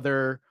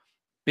another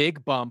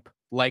big bump,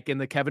 like in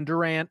the Kevin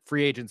Durant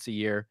free agency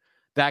year,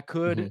 that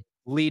could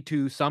lead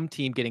to some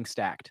team getting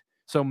stacked.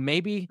 So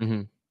maybe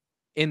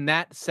in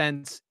that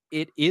sense,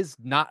 it is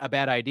not a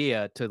bad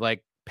idea to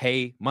like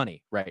pay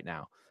money right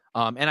now.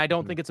 And I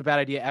don't think it's a bad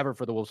idea ever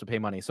for the Wolves to pay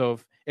money. So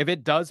if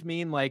it does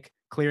mean like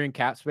clearing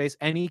cap space,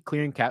 any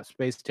clearing cap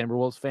space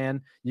Timberwolves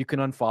fan, you can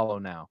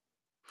unfollow now.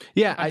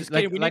 Yeah, I'm just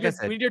kidding. We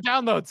need your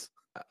downloads.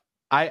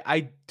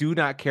 I do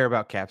not care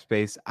about cap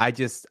space.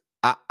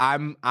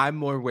 I'm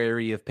more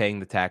wary of paying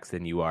the tax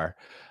than you are,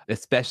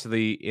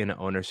 especially in an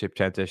ownership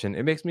transition.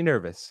 It makes me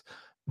nervous,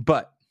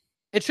 but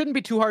it shouldn't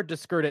be too hard to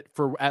skirt it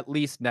for at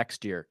least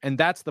next year. And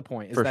that's the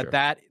point, is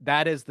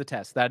that is the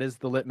test. That is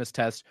the litmus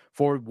test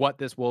for what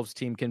this Wolves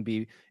team can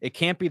be. It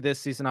can't be this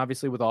season,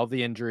 obviously, with all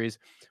the injuries.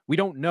 We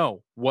don't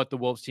know what the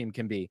Wolves team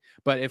can be.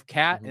 But if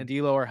Cat and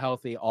DLol are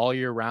healthy all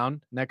year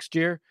round next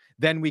year,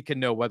 then we can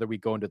know whether we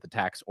go into the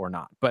tax or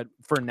not. But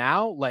for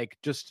now,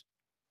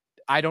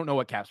 I don't know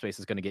what cap space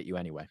is going to get you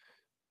anyway.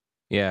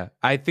 Yeah,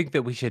 I think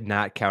that we should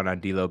not count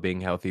on DLol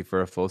being healthy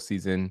for a full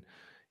season.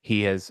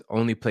 He has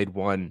only played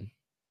one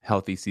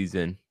healthy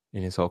season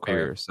in his whole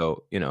career.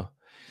 So,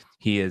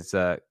 he is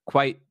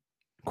quite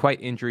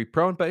injury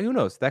prone, but who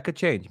knows? That could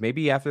change.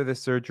 Maybe after the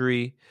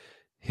surgery,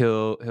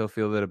 he'll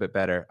feel a little bit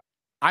better.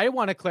 I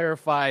want to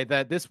clarify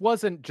that this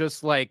wasn't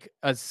just like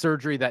a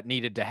surgery that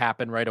needed to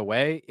happen right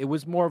away. It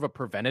was more of a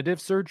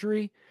preventative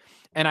surgery.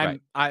 And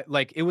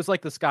it was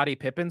like the Scottie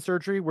Pippen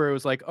surgery where it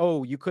was like,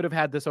 oh, you could have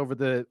had this over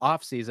the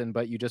off season,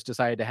 but you just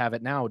decided to have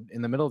it now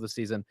in the middle of the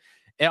season.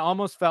 It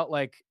almost felt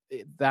like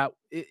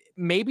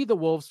maybe the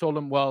Wolves told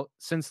him, well,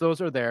 since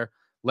those are there,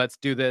 let's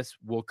do this.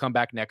 We'll come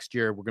back next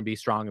year. We're going to be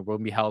strong and we'll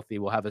be healthy.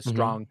 We'll have a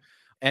strong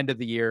end of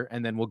the year.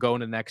 And then we'll go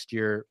into next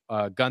year,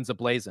 guns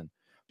a-blazing.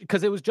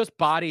 Because it was just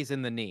bodies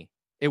in the knee.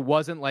 It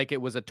wasn't like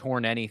it was a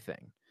torn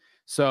anything.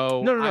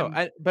 So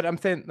no. But I'm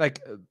saying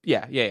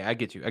yeah, I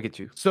get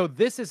you. So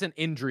this isn't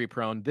injury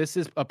prone. This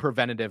is a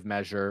preventative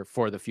measure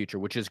for the future,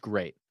 which is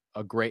great.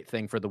 A great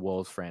thing for the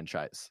Wolves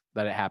franchise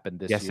that it happened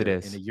this year it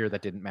is. in a year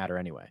that didn't matter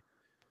anyway.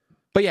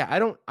 But yeah,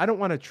 I don't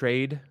want to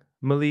trade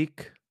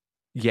Malik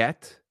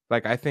yet.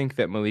 Like, I think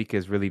that Malik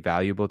is really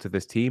valuable to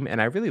this team, and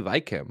I really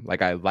like him.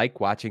 Like, I like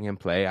watching him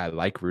play. I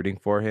like rooting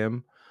for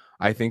him.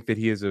 I think that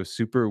he is a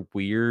super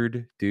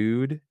weird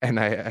dude, and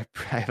I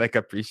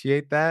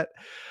appreciate that.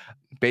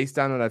 Based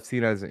on what I've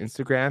seen on his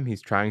Instagram,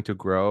 he's trying to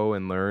grow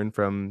and learn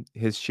from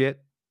his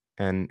shit,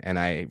 and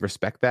I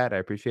respect that. I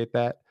appreciate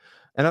that.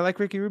 And I like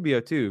Ricky Rubio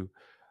too.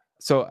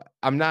 So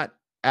I'm not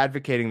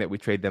advocating that we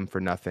trade them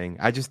for nothing.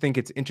 I just think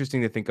it's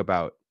interesting to think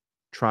about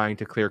trying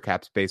to clear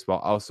cap space while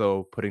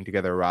also putting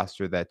together a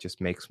roster that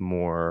just makes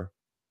more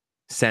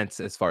sense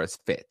as far as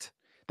fit.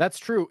 That's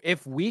true.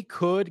 If we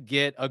could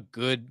get a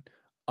good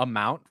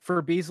amount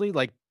for Beasley,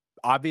 like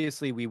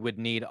obviously we would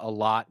need a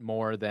lot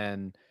more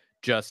than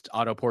just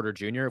Otto Porter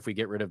Jr. if we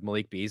get rid of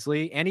Malik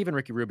Beasley and even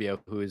Ricky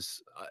Rubio, who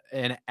is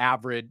an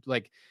average,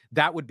 like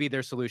that would be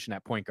their solution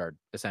at point guard,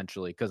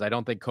 essentially, because I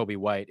don't think Kobe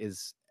White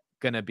is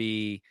going to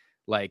be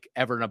like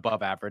ever an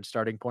above average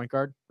starting point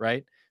guard,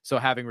 right? So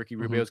having Ricky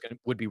Rubio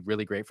would be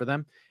really great for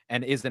them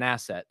and is an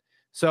asset.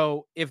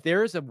 So if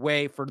there is a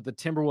way for the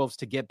Timberwolves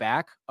to get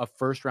back a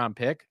first round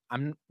pick,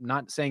 I'm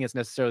not saying it's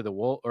necessarily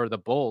the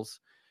Bulls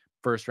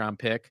first round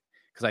pick,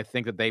 because I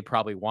think that they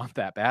probably want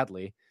that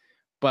badly.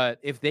 But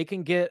if they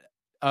can get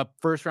a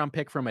first round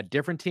pick from a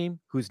different team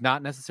who's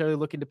not necessarily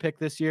looking to pick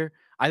this year,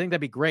 I think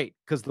that'd be great,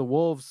 because the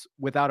Wolves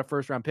without a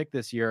first round pick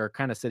this year are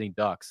kind of sitting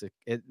ducks.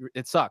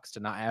 It sucks to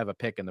not have a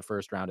pick in the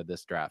first round of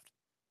this draft.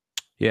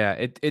 Yeah,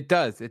 it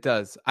does. It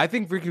does. I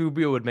think Ricky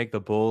Rubio would make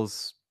the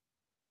Bulls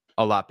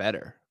a lot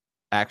better,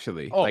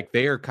 actually. Oh, Like,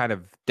 they are kind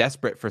of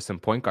desperate for some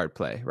point guard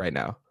play right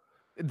now.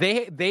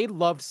 they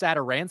loved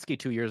Satoransky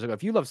 2 years ago.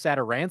 If you love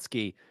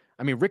Satoransky,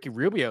 I mean, Ricky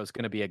Rubio is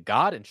going to be a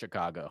god in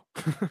Chicago.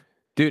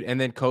 Dude,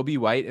 and then Kobe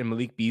White and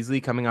Malik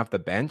Beasley coming off the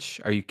bench.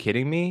 Are you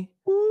kidding me?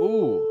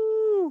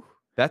 Ooh,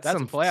 That's a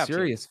some playoff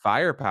serious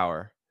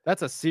firepower.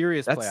 That's a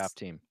serious playoff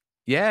team.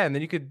 Yeah, and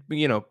then you could,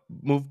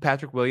 move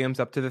Patrick Williams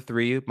up to the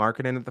 3,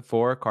 Markkanen at the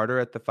 4, Carter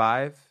at the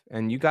 5,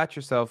 and you got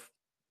yourself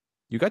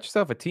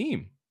a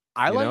team.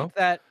 I like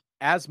that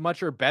as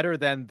much or better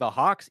than the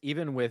Hawks,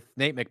 even with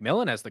Nate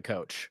McMillan as the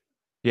coach.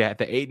 Yeah,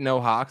 the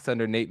 8-0 Hawks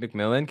under Nate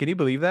McMillan. Can you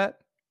believe that?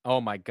 Oh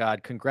my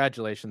God!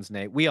 Congratulations,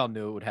 Nate. We all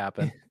knew it would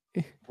happen.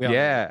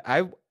 Yeah,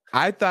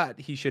 I thought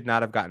he should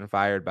not have gotten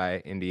fired by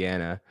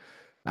Indiana.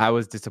 I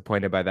was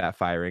disappointed by that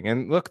firing.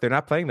 And look, they're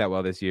not playing that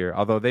well this year,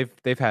 although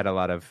they've had a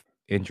lot of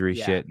injury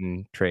shit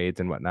and trades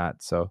and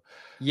whatnot. So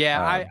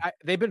yeah,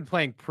 they've been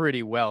playing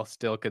pretty well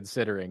still,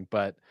 considering.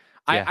 But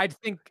yeah. I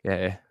think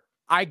yeah.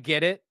 I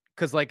get it,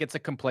 because like it's a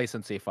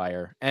complacency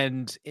fire,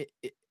 and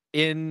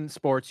in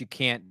sports you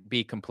can't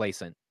be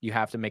complacent. You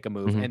have to make a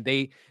move, and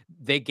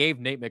they gave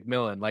Nate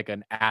McMillan like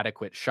an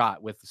adequate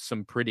shot with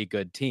some pretty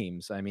good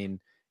teams. I mean,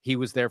 he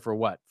was there for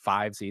what,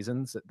 5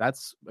 seasons?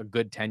 That's a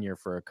good tenure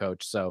for a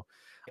coach. So,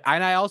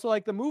 and I also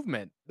like the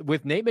movement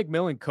with Nate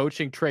McMillan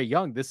coaching Trae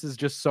Young. This is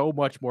just so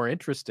much more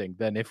interesting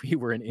than if he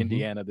were in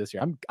Indiana this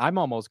year. I'm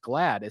almost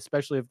glad,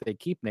 especially if they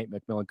keep Nate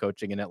McMillan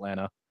coaching in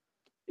Atlanta.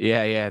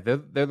 Yeah,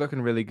 they're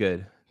looking really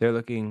good. They're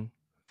looking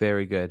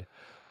very good.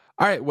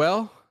 All right,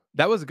 well,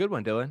 that was a good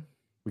one, Dylan.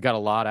 We got a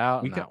lot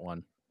out in that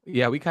one.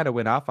 Yeah, we kind of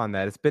went off on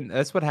that.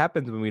 That's what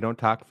happens when we don't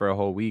talk for a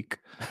whole week.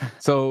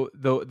 So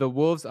the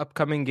Wolves'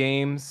 upcoming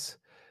games,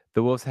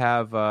 the Wolves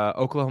have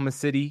Oklahoma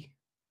City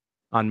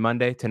on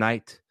Monday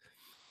tonight,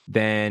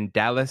 then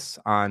Dallas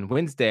on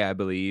Wednesday, I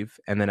believe,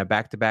 and then a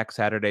back-to-back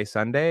Saturday,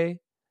 Sunday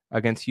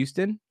against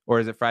Houston, or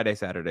is it Friday,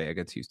 Saturday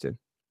against Houston?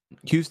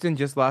 Houston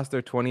just lost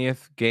their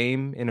 20th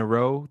game in a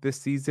row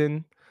this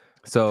season.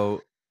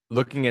 So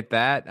looking at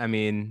that, I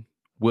mean,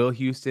 will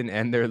Houston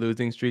end their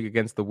losing streak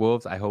against the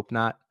Wolves? I hope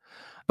not.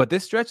 But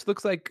this stretch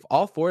looks like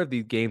all 4 of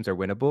these games are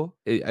winnable.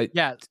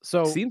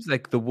 So it seems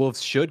like the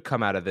Wolves should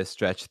come out of this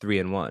stretch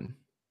 3-1.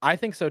 I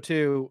think so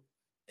too.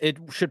 It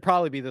should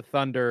probably be the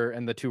Thunder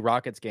and the 2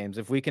 Rockets games.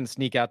 If we can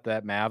sneak out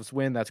that Mavs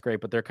win, that's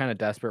great. But they're kind of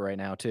desperate right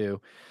now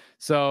too.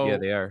 So yeah,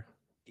 they are.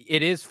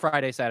 It is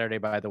Friday, Saturday,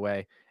 by the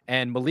way.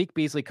 And Malik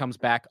Beasley comes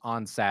back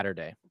on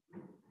Saturday.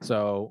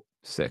 So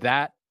sick.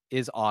 That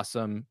is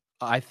awesome.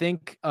 I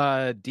think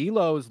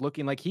DLol is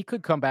looking like he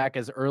could come back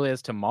as early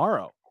as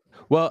tomorrow.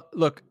 Well,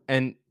 look,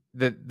 and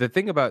the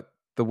thing about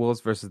the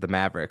Wolves versus the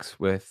Mavericks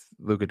with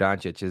Luka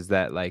Doncic is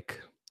that, like,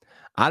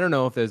 I don't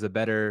know if there's a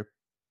better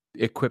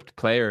equipped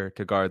player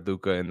to guard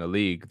Luka in the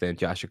league than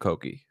Josh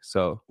Okogie.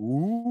 So,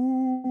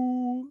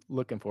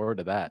 looking forward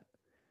to that.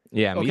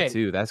 Yeah, me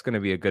too. That's going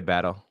to be a good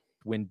battle.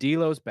 When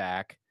D'Lo's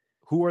back,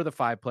 who are the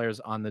 5 players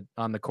on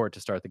the court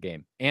to start the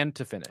game and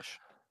to finish?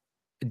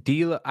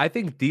 I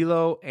think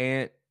D'Lo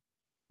and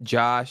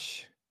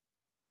Josh,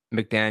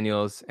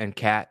 McDaniels, and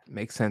Cat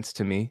make sense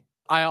to me.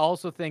 I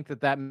also think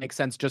that makes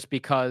sense just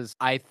because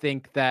I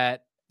think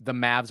that the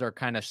Mavs are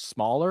kind of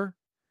smaller.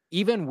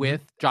 Even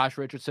with Josh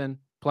Richardson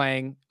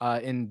playing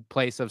in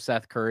place of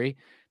Seth Curry,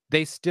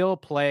 they still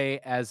play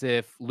as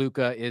if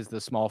Luka is the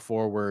small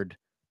forward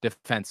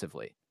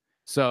defensively.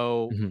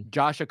 So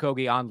Josh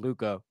Okogie on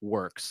Luka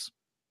works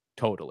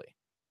totally.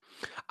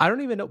 I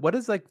don't even know what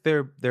is like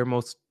their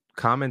most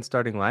common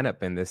starting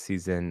lineup in this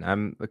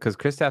season. Because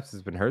Kristaps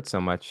has been hurt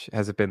so much.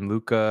 Has it been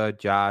Luka,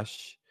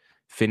 Josh,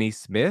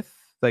 Finney-Smith?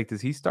 Like,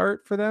 does he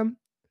start for them?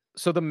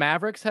 So the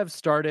Mavericks have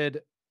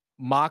started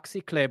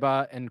Maxi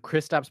Kleber and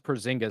Kristaps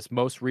Porzingis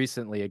most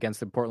recently against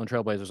the Portland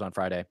Trailblazers on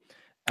Friday.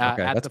 Okay,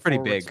 that's pretty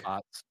big.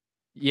 Spots.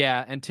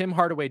 Yeah, and Tim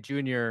Hardaway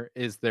Jr.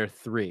 is their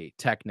 3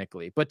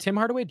 technically, but Tim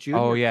Hardaway Jr.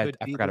 could be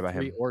I forgot the about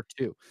 3 him. or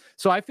 2.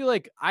 So I feel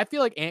like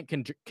Ant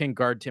can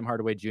guard Tim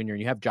Hardaway Jr.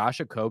 and you have Josh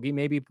Okogie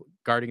maybe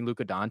guarding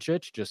Luka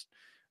Doncic. Just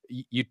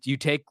you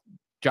take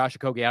Josh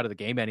Okogie out of the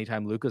game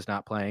anytime Luka's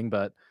not playing,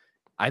 but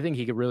I think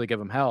he could really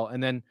give him hell.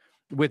 And then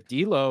with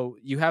D'Lo,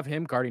 you have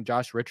him guarding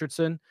Josh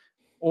Richardson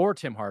or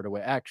Tim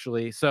Hardaway,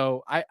 actually.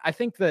 So I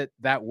think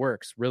that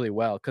works really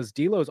well because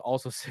D'Lo is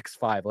also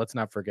 6'5". Let's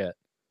not forget.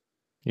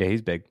 Yeah,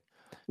 he's big.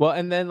 Well,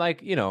 and then,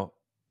 like,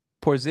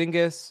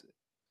 Porzingis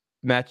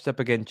matched up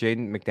against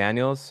Jaden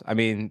McDaniels. I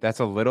mean, that's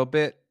a little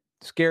bit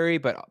scary,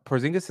 but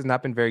Porzingis has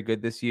not been very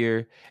good this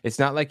year. It's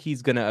not like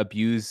he's going to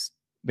abuse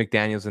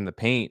McDaniels in the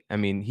paint, I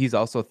mean, he's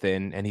also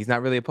thin and he's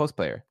not really a post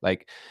player.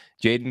 Like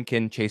Jaden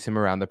can chase him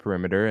around the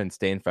perimeter and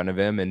stay in front of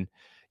him and,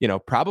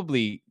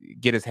 probably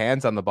get his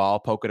hands on the ball,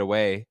 poke it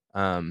away.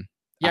 Yeah,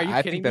 are you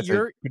I kidding think me? that's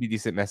a pretty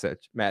decent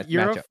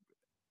You're matchup.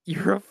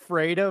 you're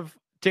afraid of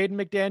Jaden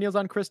McDaniels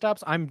on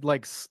Kristaps?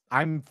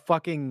 I'm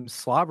fucking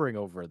slobbering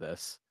over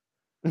this.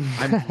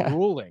 I'm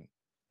drooling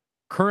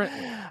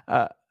currently.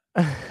 Uh,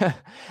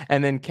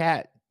 and then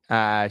Cat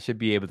should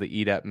be able to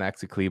eat up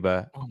Maxi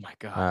Kleba. Oh my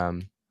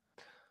god.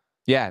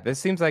 Yeah, this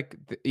seems like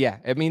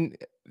I mean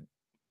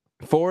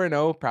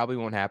 4-0 probably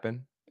won't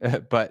happen,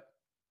 but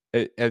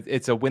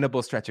it's a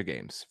winnable stretch of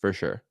games for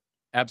sure.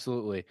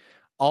 Absolutely.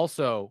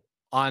 Also,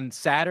 on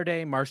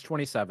Saturday, March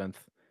 27th,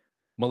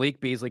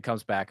 Malik Beasley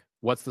comes back.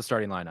 What's the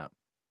starting lineup?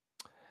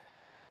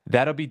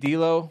 That'll be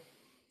DLol,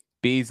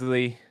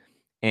 Beasley,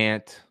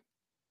 Ant,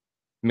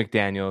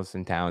 McDaniels,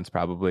 and Towns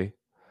probably.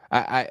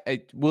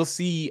 We'll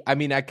see. I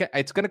mean,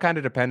 it's going to kind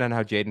of depend on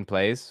how Jaden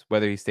plays,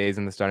 whether he stays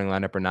in the starting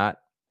lineup or not.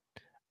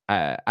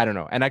 I don't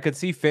know. And I could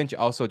see Finch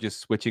also just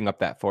switching up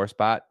that 4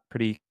 spot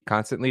pretty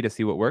constantly to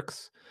see what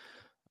works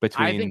I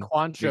think between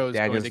Juancho is going McDaniels,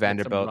 to get some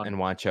Vanderbilt, run. and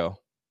Juancho.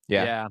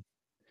 Yeah.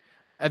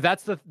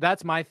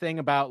 That's my thing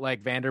about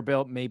like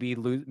Vanderbilt maybe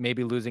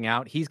losing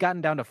out. He's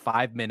gotten down to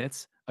 5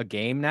 minutes a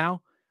game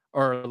now,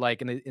 or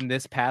like in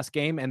this past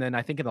game, and then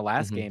I think in the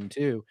last game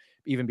too.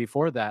 Even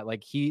before that,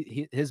 like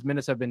his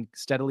minutes have been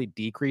steadily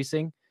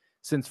decreasing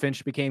since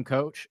Finch became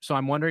coach. So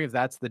I'm wondering if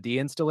that's the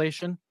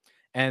de-installation,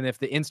 and if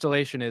the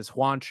installation is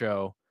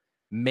Juancho,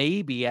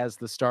 maybe as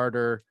the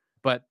starter.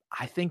 But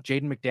I think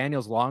Jaden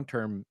McDaniels long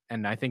term,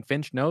 and I think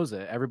Finch knows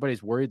it.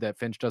 Everybody's worried that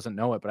Finch doesn't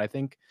know it, but I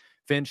think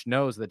Finch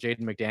knows that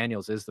Jaden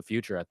McDaniels is the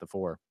future at the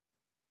 4.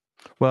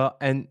 Well,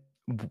 and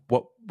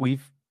what we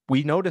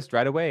noticed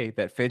right away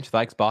that Finch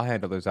likes ball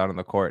handlers out on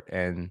the court,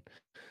 and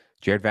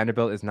Jared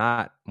Vanderbilt is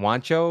not.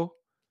 Juancho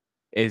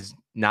is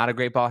not a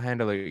great ball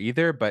handler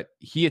either, but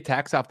he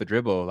attacks off the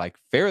dribble like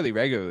fairly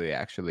regularly.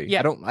 Actually, Yeah,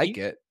 I don't like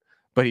it,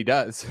 but he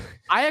does.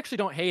 I actually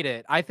don't hate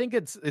it. I think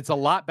it's a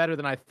lot better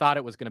than I thought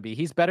it was going to be.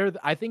 He's better.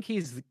 I think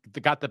he's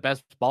got the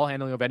best ball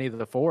handling of any of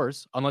the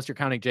 4s, unless you're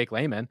counting Jake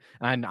Layman,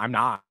 and I'm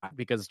not,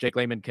 because Jake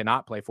Layman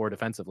cannot play 4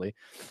 defensively.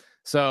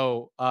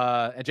 So,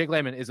 and Jake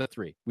Layman is a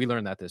 3. We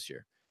learned that this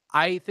year.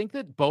 I think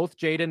that both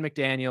Jaden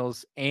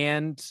McDaniels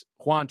and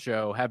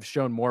Juancho have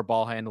shown more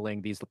ball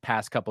handling these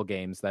past couple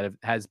games that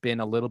has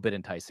been a little bit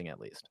enticing, at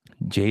least.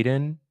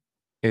 Jaden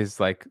is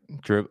like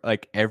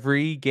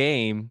every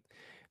game,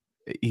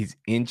 he's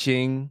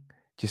inching,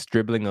 just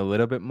dribbling a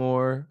little bit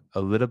more,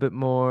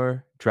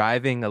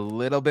 driving a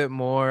little bit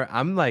more.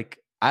 I'm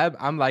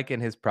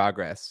liking his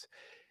progress.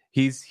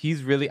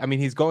 He's really, I mean,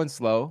 he's going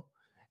slow,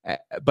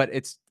 but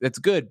it's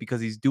good because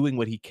he's doing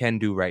what he can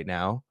do right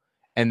now,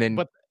 and then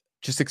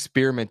just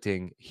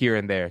experimenting here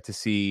and there to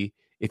see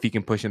if he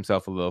can push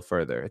himself a little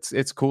further.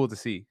 It's cool to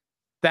see.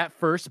 That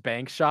first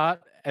bank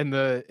shot in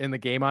the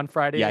game on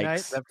Friday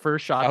night, that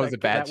first shot, that was a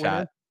bad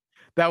shot.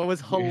 That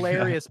was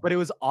hilarious, but it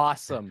was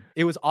awesome.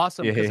 It was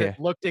awesome because it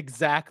looked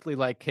exactly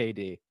like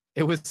KD.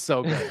 It was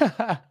so good.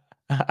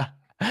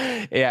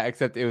 Yeah,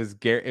 except it was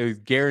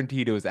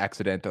guaranteed it was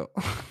accidental.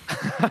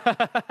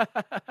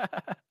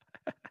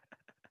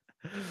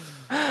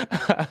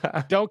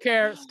 Don't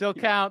care, still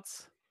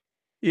counts.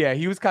 Yeah,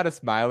 he was kind of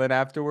smiling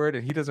afterward,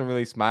 and he doesn't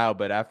really smile,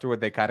 but afterward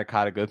they kind of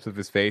caught a glimpse of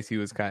his face.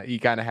 He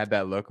kind of had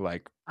that look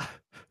like,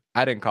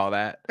 I didn't call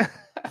that.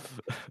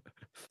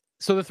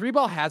 So the 3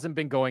 ball hasn't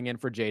been going in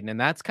for Jaden, and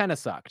that's kind of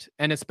sucked.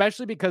 And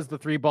especially because the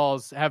 3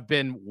 balls have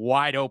been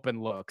wide open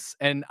looks.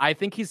 And I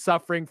think he's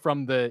suffering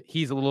from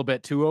he's a little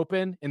bit too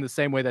open, in the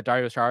same way that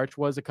Dario Saric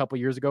was a couple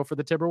years ago for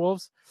the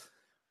Timberwolves.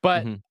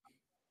 But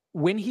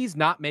when he's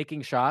not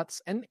making shots,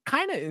 and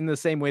kind of in the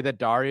same way that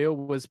Dario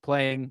was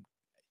playing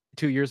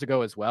 2 years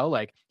ago as well,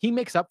 like he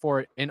makes up for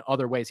it in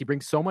other ways. He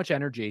brings so much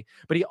energy,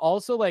 but he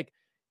also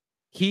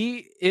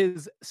he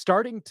is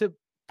starting to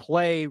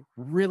play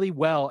really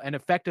well and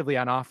effectively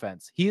on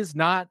offense. He is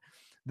not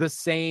the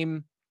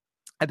same.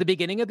 At the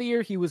beginning of the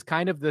year, he was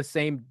kind of the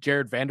same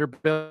Jared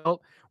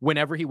Vanderbilt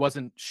whenever he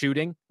wasn't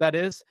shooting, that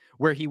is,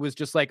 where he was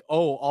just like,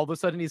 oh, all of a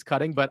sudden he's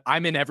cutting, but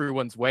I'm in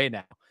everyone's way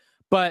now.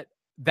 But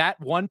that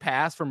one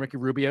pass from Ricky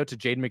Rubio to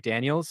Jaden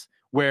McDaniels,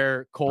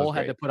 where Cole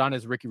had to put on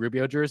his Ricky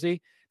Rubio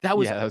jersey, that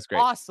was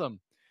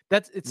awesome.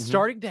 It's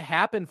starting to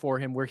happen for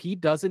him, where he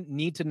doesn't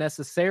need to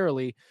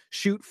necessarily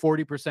shoot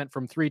 40%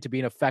 from 3 to be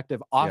an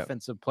effective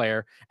offensive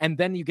player. And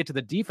then you get to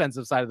the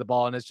defensive side of the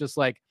ball, and it's just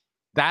like,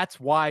 that's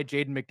why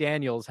Jaden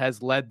McDaniels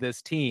has led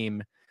this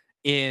team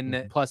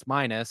in plus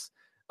minus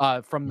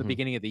from the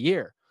beginning of the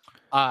year.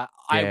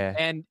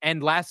 And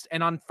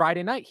on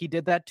Friday night, he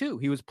did that too.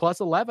 He was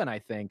plus 11, I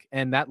think,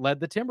 and that led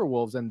the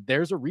Timberwolves, and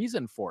there's a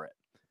reason for it.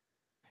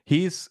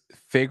 He's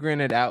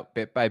figuring it out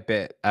bit by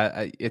bit.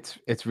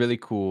 It's really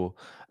cool.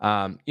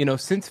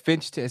 Since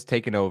Finch has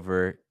taken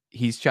over,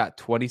 he's shot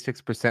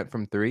 26%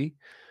 from 3.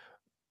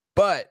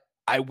 But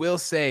I will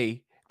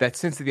say that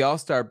since the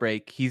All-Star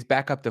break, he's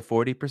back up to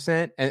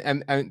 40%.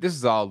 And this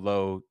is all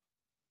low.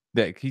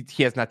 That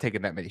he has not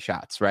taken that many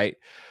shots, right?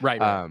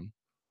 Right.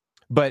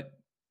 But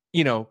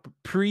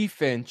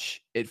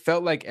pre-Finch, it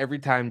felt like every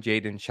time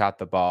Jaden shot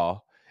the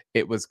ball,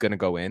 it was gonna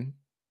go in.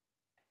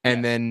 And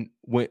Yes. then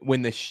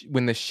when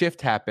the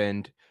shift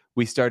happened,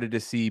 we started to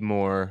see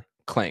more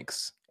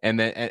clanks. And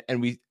then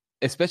and we,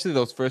 especially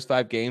those first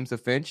 5 games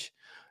of Finch,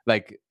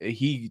 like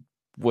he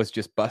was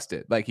just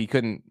busted. Like he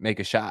couldn't make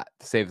a shot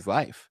to save his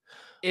life.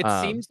 It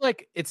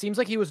seems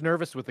like he was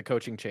nervous with the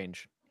coaching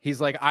change. He's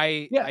like,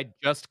 Yeah. I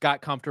just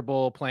got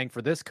comfortable playing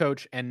for this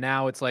coach, and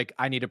now it's like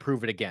I need to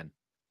prove it again.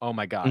 Oh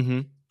my god!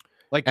 hmm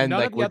Like And none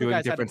of like the we're other doing guys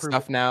had to different prove it.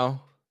 stuff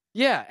now.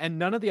 Yeah, and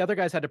none of the other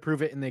guys had to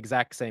prove it in the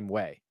exact same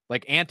way.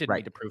 Like Ant didn't Right.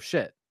 need to prove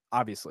shit,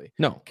 obviously.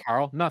 No.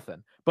 Carl,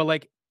 nothing. But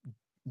like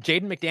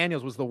Jaden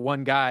McDaniels was the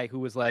one guy who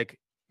was like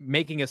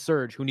making a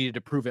surge who needed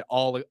to prove it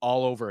all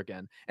over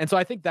again. And so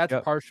I think that's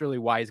Yep. partially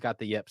why he's got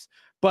the yips.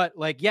 But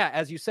like, yeah,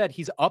 as you said,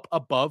 he's up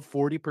above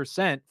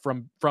 40%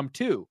 from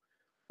 2.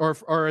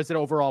 Or is it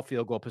overall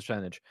field goal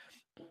percentage?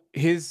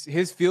 His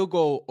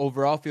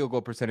overall field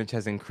goal percentage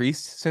has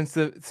increased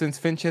since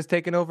Finch has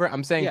taken over.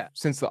 I'm saying Yeah.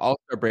 since the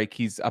All-Star break,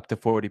 he's up to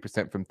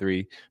 40% from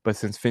 3, but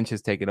since Finch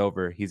has taken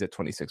over, he's at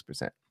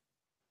 26%.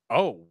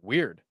 Oh,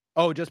 weird.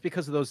 Oh, just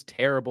because of those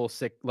terrible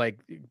sick like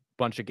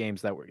bunch of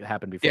games that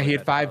happened before. Yeah, he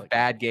had that, 5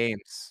 bad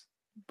games.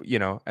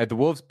 The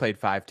Wolves played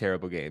 5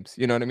 terrible games.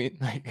 You know what I mean?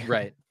 Like,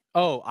 right.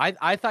 Oh,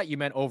 I thought you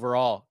meant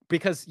overall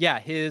because yeah,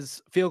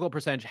 his field goal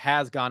percentage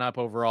has gone up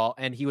overall,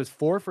 and he was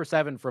 4 for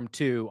 7 from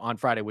 2 on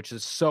Friday, which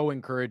is so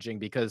encouraging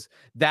because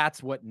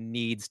that's what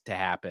needs to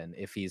happen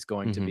if he's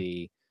going to Mhm.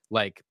 be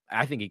like.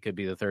 I think he could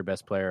be the 3rd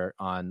best player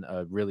on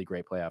a really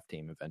great playoff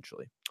team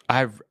eventually.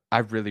 I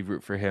really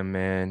root for him,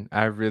 man.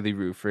 I really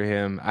root for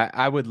him.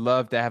 I would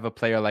love to have a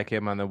player like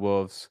him on the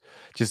Wolves.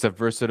 Just a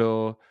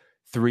versatile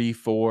 3,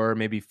 4,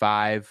 maybe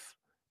 5,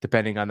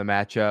 depending on the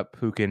matchup,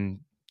 who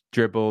can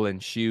dribble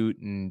and shoot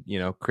and,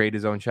 create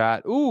his own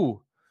shot.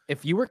 Ooh.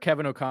 If you were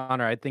Kevin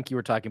O'Connor, I think you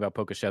were talking about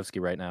Pokashevsky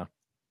right now.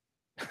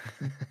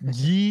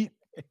 Yeet.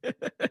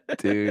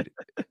 Dude.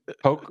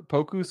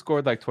 Poku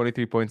scored like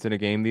 23 points in a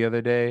game the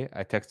other day.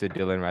 I texted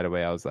Dylan right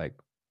away. I was like,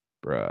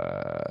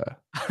 bruh.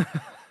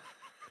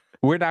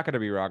 We're not going to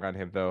be wrong on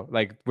him, though.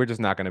 Like, we're just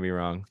not going to be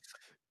wrong.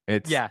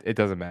 Yeah. It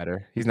doesn't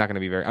matter. He's not going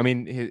to be very. I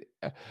mean,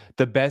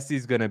 the best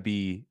he's going to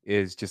be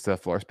is just a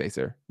floor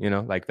spacer.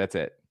 Like that's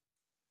it.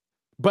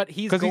 But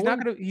Because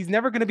he's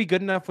never going to be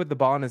good enough with the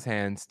ball in his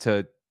hands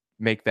to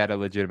make that a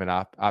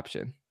legitimate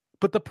option.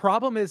 But the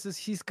problem is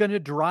he's going to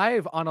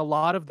drive on a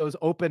lot of those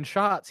open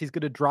shots. He's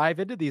going to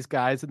drive into these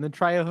guys and then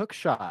try a hook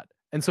shot.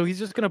 And so he's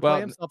just going to play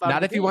himself out.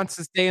 Not if he wants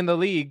to stay in the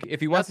league. If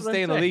he wants to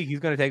stay in the league,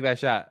 he's going to take that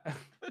shot.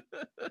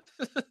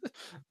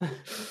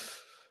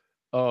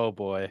 Oh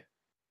boy.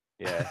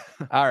 Yeah.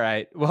 All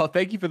right. Well,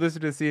 thank you for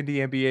listening to the C&D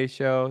NBA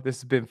show.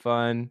 This has been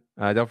fun.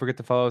 Don't forget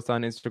to follow us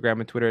on Instagram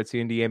and Twitter at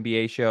C&D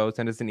NBA show.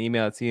 Send us an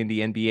email at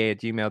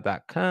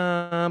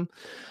cndnba@gmail.com.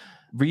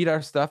 Read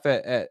our stuff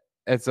at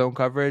Zone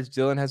Coverage.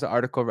 Dylan has an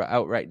article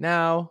out right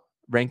now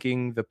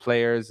ranking the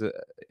players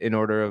in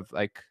order of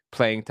like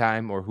playing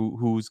time or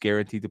who's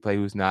guaranteed to play,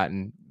 who's not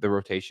in the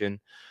rotation.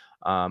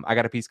 I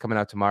got a piece coming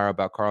out tomorrow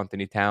about Karl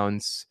Anthony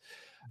Towns,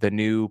 the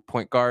new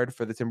point guard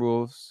for the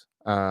Timberwolves.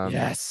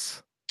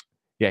 Yes.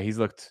 Yeah, he's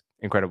looked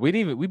incredible.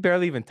 We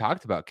barely even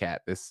talked about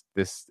Cat this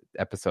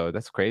episode.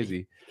 That's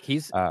crazy. He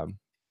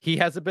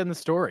hasn't been the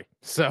story.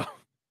 So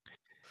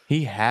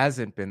he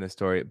hasn't been the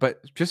story.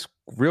 But just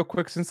real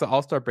quick, since the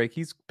All-Star break,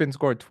 he's been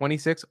scored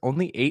 26,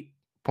 only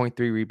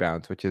 8.3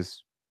 rebounds, which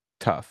is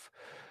tough.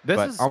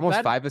 But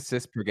almost 5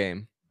 assists per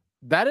game.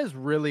 That is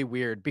really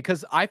weird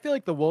because I feel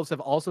like the Wolves have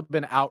also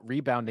been out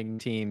rebounding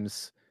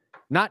teams,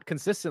 not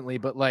consistently,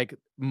 but like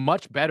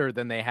much better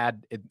than they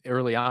had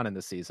early on in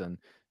the season.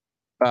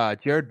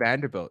 Jared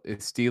Vanderbilt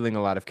is stealing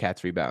a lot of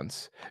Cat's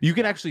rebounds. You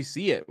can actually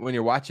see it when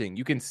you're watching.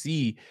 You can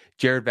see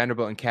Jared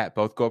Vanderbilt and Cat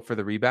both go up for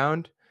the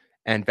rebound,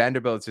 and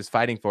Vanderbilt is just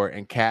fighting for it,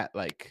 and Cat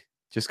like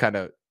just kind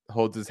of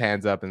holds his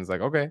hands up and is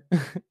like, "Okay,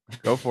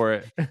 go for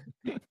it."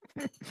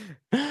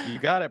 You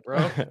got it,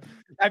 bro.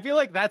 I feel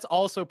like that's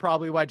also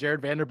probably why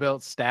Jared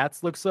Vanderbilt's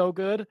stats look so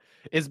good,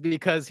 is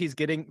because he's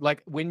getting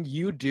like when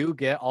you do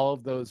get all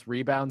of those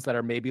rebounds that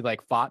are maybe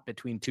like fought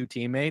between two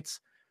teammates.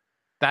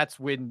 That's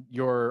when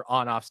your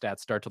on-off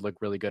stats start to look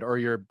really good, or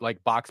your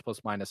like box plus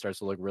minus starts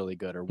to look really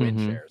good, or win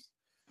shares.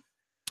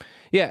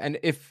 Yeah, and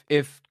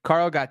if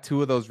Karl got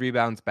 2 of those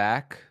rebounds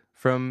back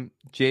from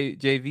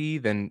JV,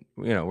 then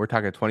we're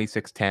talking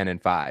 26, 10, and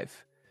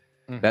 5.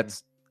 Mm-hmm.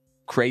 That's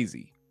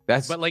crazy.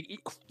 That's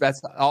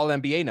all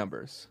NBA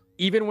numbers.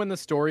 Even when the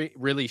story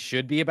really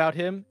should be about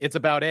him, it's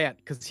about Ant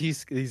because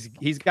he's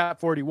got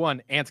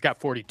 41, Ant's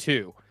got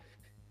 42.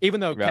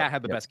 Even though Cat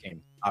had the best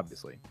game,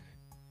 obviously.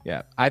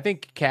 Yeah, I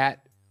think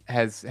Cat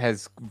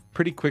has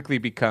pretty quickly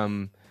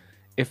become,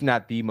 if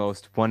not the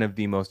most, one of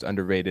the most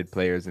underrated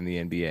players in the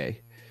NBA.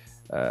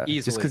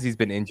 Just because he's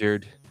been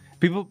injured.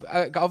 People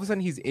all of a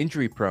sudden he's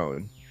injury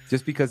prone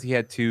just because he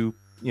had 2,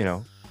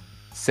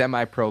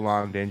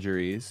 semi-prolonged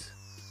injuries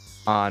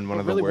on one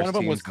of the worst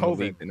teams in the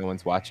league that no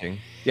one's watching.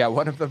 Yeah,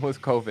 one of them was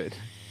COVID.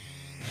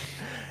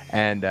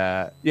 And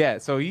yeah,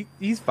 so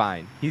he's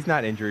fine. He's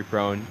not injury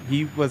prone.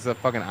 He was a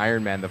fucking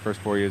Iron Man the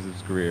first 4 years of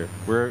his career.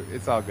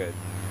 It's all good.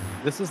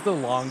 This is the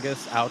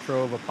longest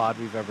outro of a pod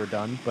we've ever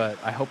done, but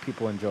I hope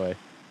people enjoy.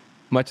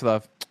 Much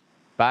love.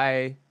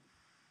 Bye.